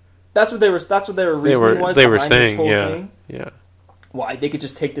 That's what they were. That's what their reasoning was. They were behind saying, this whole yeah, thing. yeah. Why they could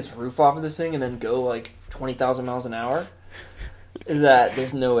just take this roof off of this thing and then go like 20,000 miles an hour? Is that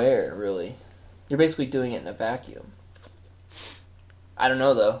there's no air really? You're basically doing it in a vacuum. I don't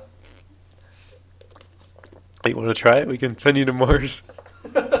know though. You want to try it? We can send you to Mars.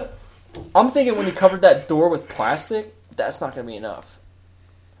 I'm thinking when you covered that door with plastic, that's not going to be enough.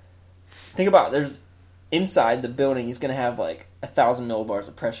 Think about it, there's inside the building, he's going to have like 1,000 millibars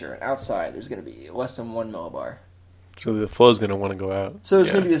of pressure, and outside there's going to be less than 1 millibar. So the flow's going to want to go out. So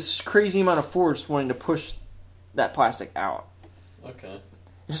there's going to be this crazy amount of force wanting to push that plastic out. Okay.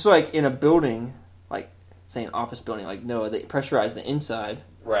 It's just like in a building, like say an office building, like no, they pressurize the inside.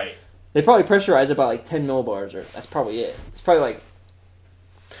 Right. They probably pressurize about like 10 millibars, or that's probably it. It's probably like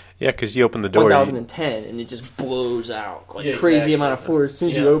Yeah, because you open the door. 1,010, and it just blows out. Like crazy amount of force as soon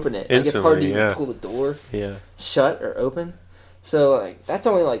as you open it. Like it's hard to even pull the door shut or open. So like that's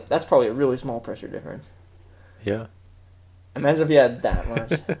probably a really small pressure difference. Yeah. Imagine if you had that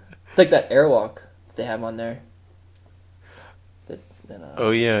much. It's like that airlock they have on there.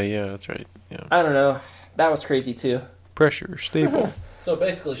 Oh yeah, that's right. Yeah. I don't know. That was crazy too. Pressure stable. So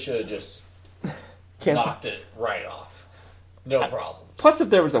basically should have just knocked it right off. No problem. Plus,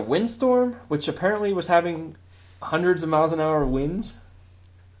 if there was a windstorm, which apparently was having hundreds of miles an hour winds,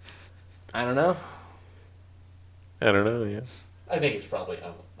 I don't know. Yeah. I think it's probably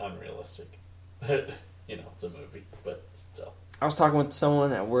unrealistic. It's a movie, but still. I was talking with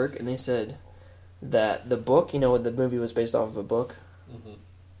someone at work, and they said that the book, the movie was based off of a book,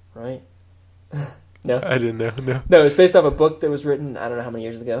 right? No? I didn't know, no. No, it's based off a book that was written, I don't know how many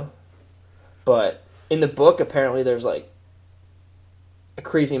years ago. But in the book, apparently there's, like, a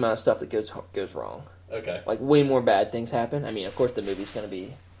crazy amount of stuff that goes wrong. Okay. Like, way more bad things happen. I mean, of course the movie's going to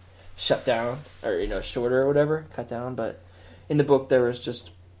be shut down, or, shorter or whatever, cut down. But in the book, there was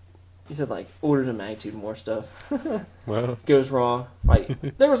just, he said, like, orders of magnitude more stuff. Wow. Goes wrong.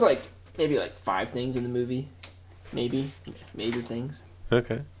 Like, there was, like, maybe, like, 5 things in the movie. Maybe. Major things.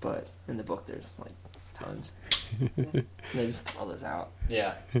 Okay. But in the book, there's, like, tons. And they just call this out.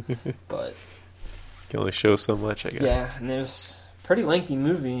 Yeah. But you can only show so much, I guess. yeah, and it was a pretty lengthy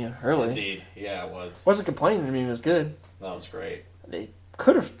movie, really. Indeed. Yeah, it was. Wasn't complaining. I mean, it was good. That was great. They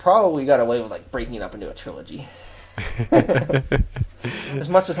could have probably got away with, like, breaking it up into a trilogy. As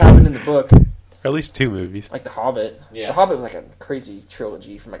much as happened in the book. Or at least 2 movies. Like The Hobbit. Yeah. The Hobbit was like a crazy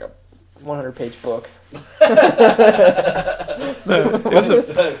trilogy from like a 100-page book. It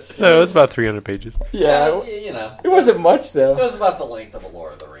was about 300 pages. Yeah. It It wasn't much, though. was about the length of a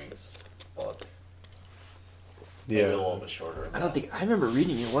Lord of the Rings King's book. Maybe Yeah. a little bit shorter. I don't think I remember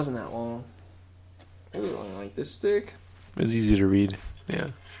reading it. It wasn't that long. It was only like this thick. It was easy to read. Yeah.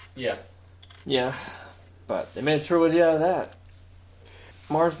 Yeah. Yeah, but they made a trilogy out of that.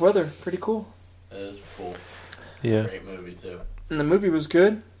 Mars Weather, pretty cool. It is cool. Yeah. Great movie, too. And the movie was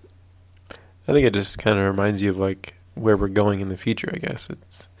good. I think it just kind of reminds you of like where we're going in the future. I guess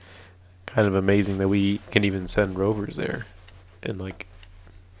it's kind of amazing that we can even send rovers there and like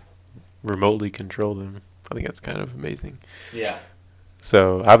remotely control them. I think that's kind of amazing. Yeah.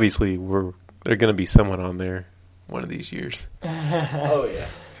 So obviously there's going to be someone on there one of these years. Oh, yeah.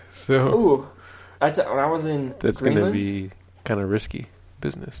 So Ooh, when I was in that's going to Greenland, be kind of risky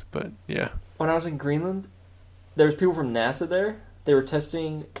business, but yeah. when I was in Greenland, there was people from NASA there. They were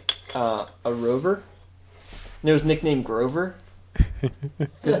testing a rover, and it was nicknamed Grover,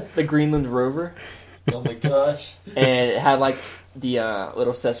 the Greenland rover, Oh, my gosh. and it had like the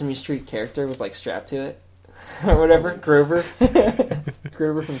little Sesame Street character was like strapped to it, or whatever. Grover,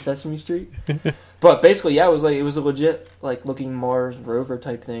 Grover from Sesame Street. But basically, yeah, it was a legit like looking Mars rover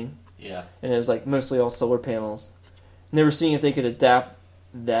type thing, Yeah. and it was like mostly all solar panels. And they were seeing if they could adapt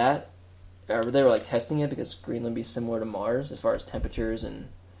that, or they were like testing it because Greenland be similar to Mars as far as temperatures and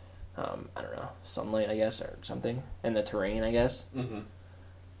I don't know, sunlight, I guess, or something, and the terrain, I guess. Mm-hmm.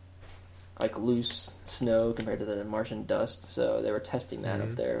 Like loose snow compared to the Martian dust. So they were testing that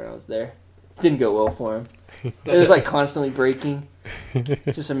up there when I was there. It didn't go well for them. It was like constantly breaking.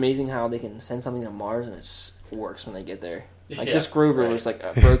 It's just amazing how they can send something to Mars and it works when they get there. Like Yeah, this Grover right. was like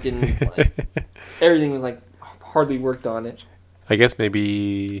a broken, like everything was like hardly worked on it. I guess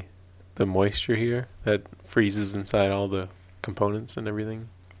maybe the moisture here that freezes inside all the components and everything.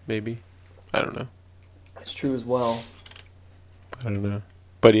 Maybe. I don't know. It's true as well. I don't know.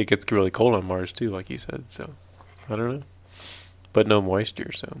 But it gets really cold on Mars too, like you said, so I don't know. But no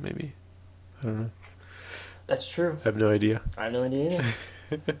moisture, so maybe. I don't know. That's true. I have no idea. I have no idea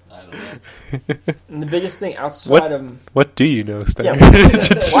either. I don't know. And the biggest thing outside of... What do you know, Steiner? Yeah,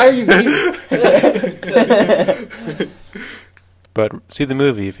 why are you here? But see the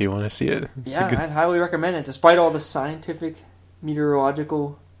movie if you want to see it. It's Yeah, a good- I'd highly recommend it. Despite all the scientific,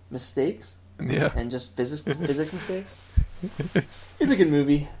 meteorological mistakes yeah. and just physics mistakes, it's a good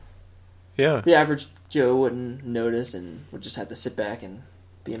movie. Yeah. The average Joe wouldn't notice and would just have to sit back and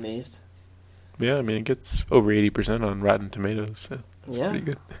be amazed. Yeah, I mean, it gets over 80% on Rotten Tomatoes, so it's Yeah. pretty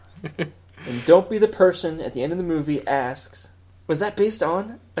good. And don't be the person at the end of the movie asks, was that based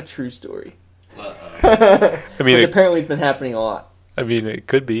on a true story? Uh-oh. I mean, Which it, apparently has been happening a lot. it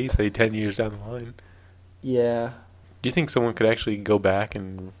could be, say, 10 years down the line. Yeah. Do you think someone could actually go back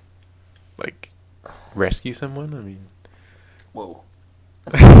and, like, rescue someone? I mean... Whoa.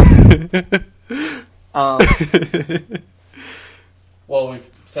 Well, we've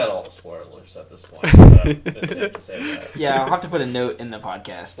said all the spoilers at this point, so it's safe to say that. Yeah, I'll have to put a note in the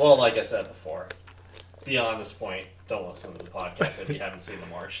podcast. Well, like I said before, beyond this point, don't listen to the podcast if you haven't seen The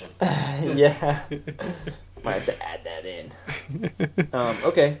Martian. Yeah. Might have to add that in.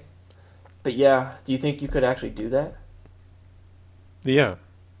 Okay. But yeah, do you think you could actually do that? Yeah.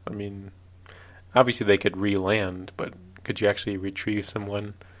 I mean, obviously they could re-land, but could you actually retrieve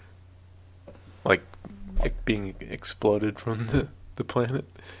someone, like, being exploded from the planet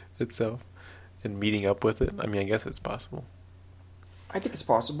itself and meeting up with it? I mean, I guess it's possible. I think it's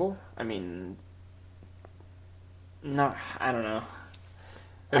possible. I mean, I don't know.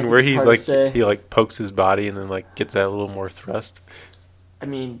 I And think where it's he's hard to like, say. he like pokes his body and then like gets that little more thrust. I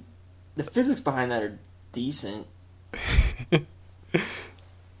mean, the physics behind that are decent.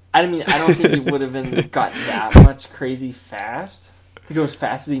 I mean, I don't think he would have been got that much crazy fast to go as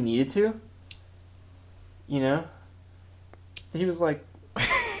fast as he needed to. You know, he was like,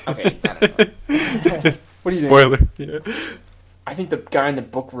 okay, I don't know. What do you Spoiler. think? Yeah. I think the guy in the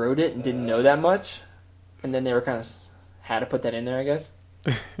book wrote it and didn't know that much, and then they were kind of had to put that in there, I guess.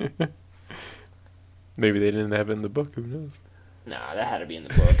 Maybe they didn't have it in the book. Who knows? Nah, that had to be in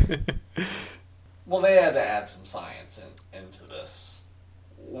the book. Well, they had to add some science into this,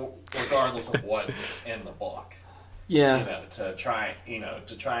 regardless of what's in the book. Yeah. You know, to try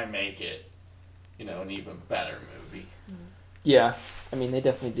and make it, an even better movie. Yeah. I mean, they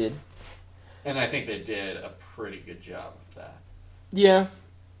definitely did. And I think they did a pretty good job of that. Yeah.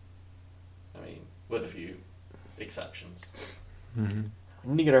 I mean, with a few exceptions. Mm-hmm.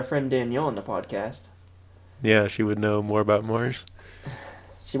 We need to get our friend Danielle on the podcast. Yeah, she would know more about Mars.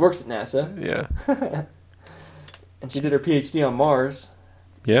 She works at NASA. Yeah. And she did her PhD on Mars.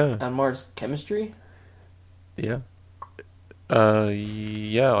 Yeah. On Mars chemistry? Yeah.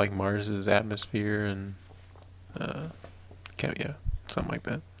 Like Mars's atmosphere and, yeah, something like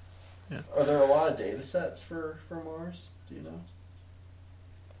that. Are there a lot of data sets for Mars? Do you know?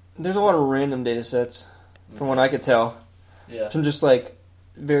 There's a lot of random data sets, from what I could tell. Yeah. From just like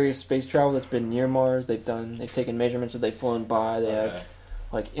various space travel that's been near Mars. They've taken measurements that they've flown by. They have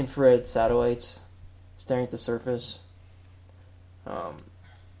like infrared satellites staring at the surface.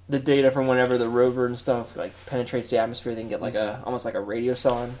 The data from whenever the rover and stuff like penetrates the atmosphere, they can get like almost like a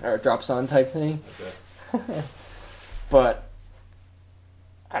radiosonde or a dropsonde type thing. Okay. But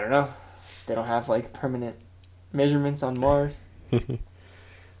I don't know. They don't have like permanent measurements on Mars.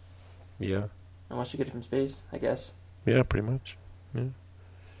 Yeah. Unless you get it from space, I guess. Yeah, pretty much. Yeah.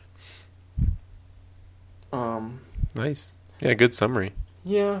 Nice. Yeah, good summary.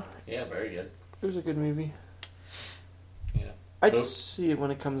 Yeah, Yeah, very good. it was a good movie. Yeah. I'd see it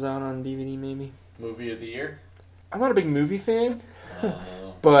when it comes out on DVD, maybe. Movie of the year? I'm not a big movie fan, Uh,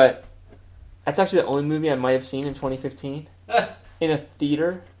 but that's actually the only movie I might have seen in 2015 in a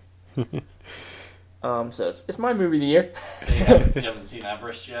theater. So it's my movie of the year. so you haven't seen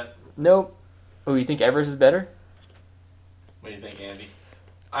Everest yet? Nope. Oh, you think Everest is better? What do you think, Andy?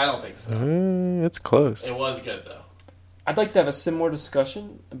 I don't think so. It's close. It was good, though. I'd like to have a similar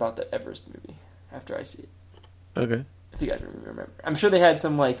discussion about the Everest movie after I see it. Okay. If you guys remember, I'm sure they had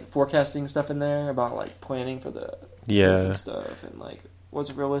some like forecasting stuff in there about like planning for the trip and stuff, and like was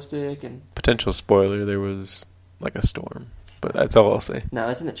it realistic and Potential spoiler: there was like a storm, but that's all I'll say. no,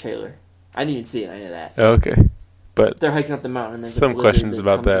 that's in the trailer. I didn't even see it. I know that Okay, but they're hiking up the mountain. And there's Some a blizzard questions that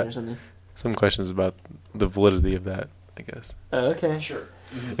about comes in that. or something. some questions about the validity of that, I guess. Oh, okay. Sure.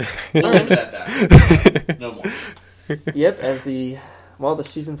 We'll leave it at that. No more. Yep. As the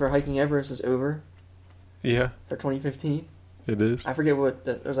season for hiking Everest is over Yeah, for 2015. it is. I forget what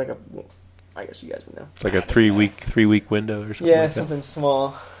there's like a. I guess you guys would know. It's like a 3-week window or something. Yeah, like that. something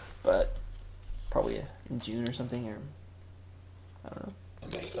small, but probably in June or something, or I don't know.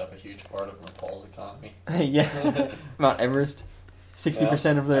 It makes up a huge part of Nepal's economy. Yeah, Mount Everest,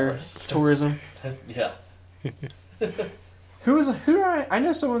 60% of their Everest. tourism. Yeah. Who do I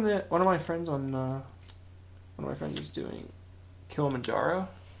know someone that one of my friends is doing Kilimanjaro.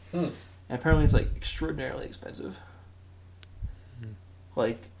 And apparently it's like extraordinarily expensive.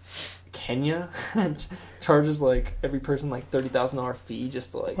 Like Kenya charges like every person like $30,000 fee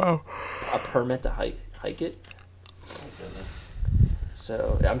just to like a permit to hike it. Oh, goodness.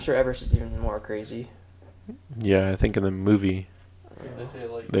 So I'm sure Everest is even more crazy. Yeah, I think in the movie They say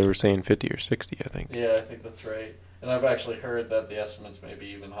like they were saying 50 or 60. I think. yeah, I think that's right. And I've actually heard that the estimates may be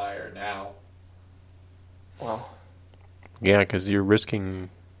even higher now. Wow. Yeah, because you're risking,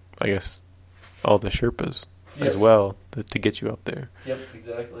 I guess, all the Sherpas as Yep. well to get you up there, Yep,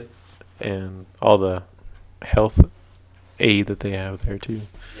 exactly. and all the health aid that they have there too.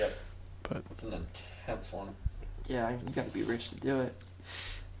 Yep. But It's an intense one. Yeah, you got to be rich to do it,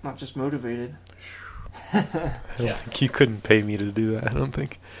 not just motivated. I don't think you couldn't pay me to do that. I don't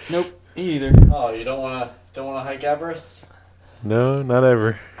think. Nope, me either. Oh, you don't wanna hike Everest? No, not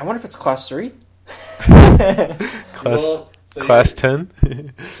ever. I wonder if it's class 3. Class 10.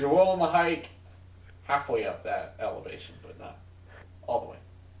 You're willing to hike halfway up that elevation, but not all the way.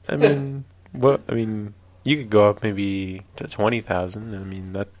 I mean, you could go up maybe to 20,000. I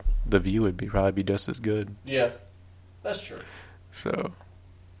mean, that the view would probably be just as good. Yeah, that's true. So,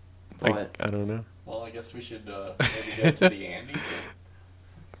 But I don't know. Well, I guess we should maybe go to the Andes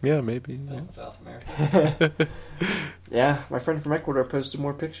Yeah, maybe. in Yeah. South America. yeah, my friend from Ecuador posted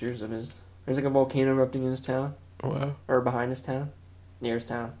more pictures of his. There's like a volcano erupting in his town, Wow. or behind his town, near his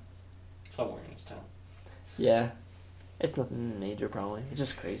town. Somewhere in his town. Yeah, it's nothing major probably. It's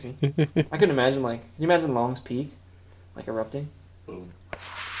just crazy. I couldn't imagine can you imagine Long's Peak, like erupting? Boom.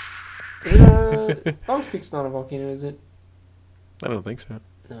 Long's Peak's not a volcano, is it? I don't think so.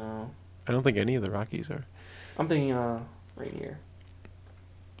 No, I don't think any of the Rockies are. I'm thinking Rainier.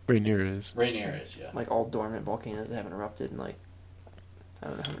 Rainier is Rainier is, yeah. Like all dormant volcanoes that haven't erupted in like I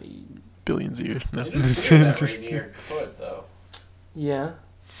don't know how many. billions of years. No. It is weird that Rainier could, though. Yeah,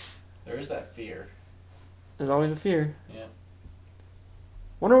 There is that fear. there's always a fear. Yeah.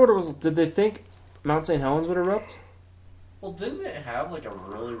 Wonder what it was. Did they think Mount St. Helens would erupt? Well, didn't it have like a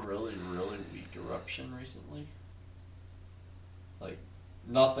really, really, really weak eruption recently? Like,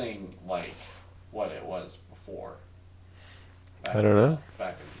 nothing like what it was before. I don't know.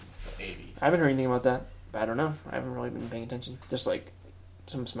 Back in the 80s. I haven't heard anything about that, but I don't know. I haven't really been paying attention. Just like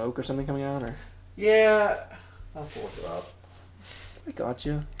some smoke or something coming out, or Yeah. I'll have to look it up. I got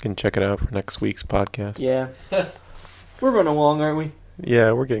you. Can check it out for next week's podcast. Yeah, we're running along, aren't we?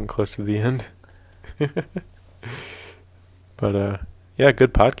 Yeah, we're getting close to the end. But yeah,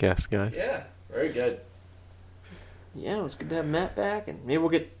 good podcast, guys. Yeah, very good. Yeah, it was good to have Matt back, and maybe we'll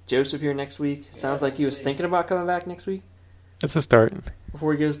get Joseph here next week. Sounds like he was thinking about coming back next week. That's a start.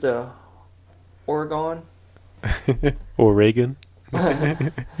 Before he goes to Oregon. Oregon.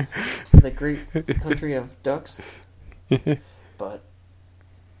 The great country of ducks. But,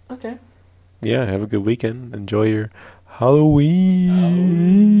 okay. Yeah, have a good weekend. Enjoy your Halloween.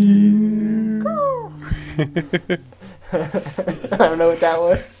 I don't know what that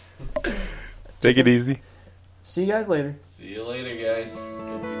was. Take it easy. See you guys later. See you later, guys.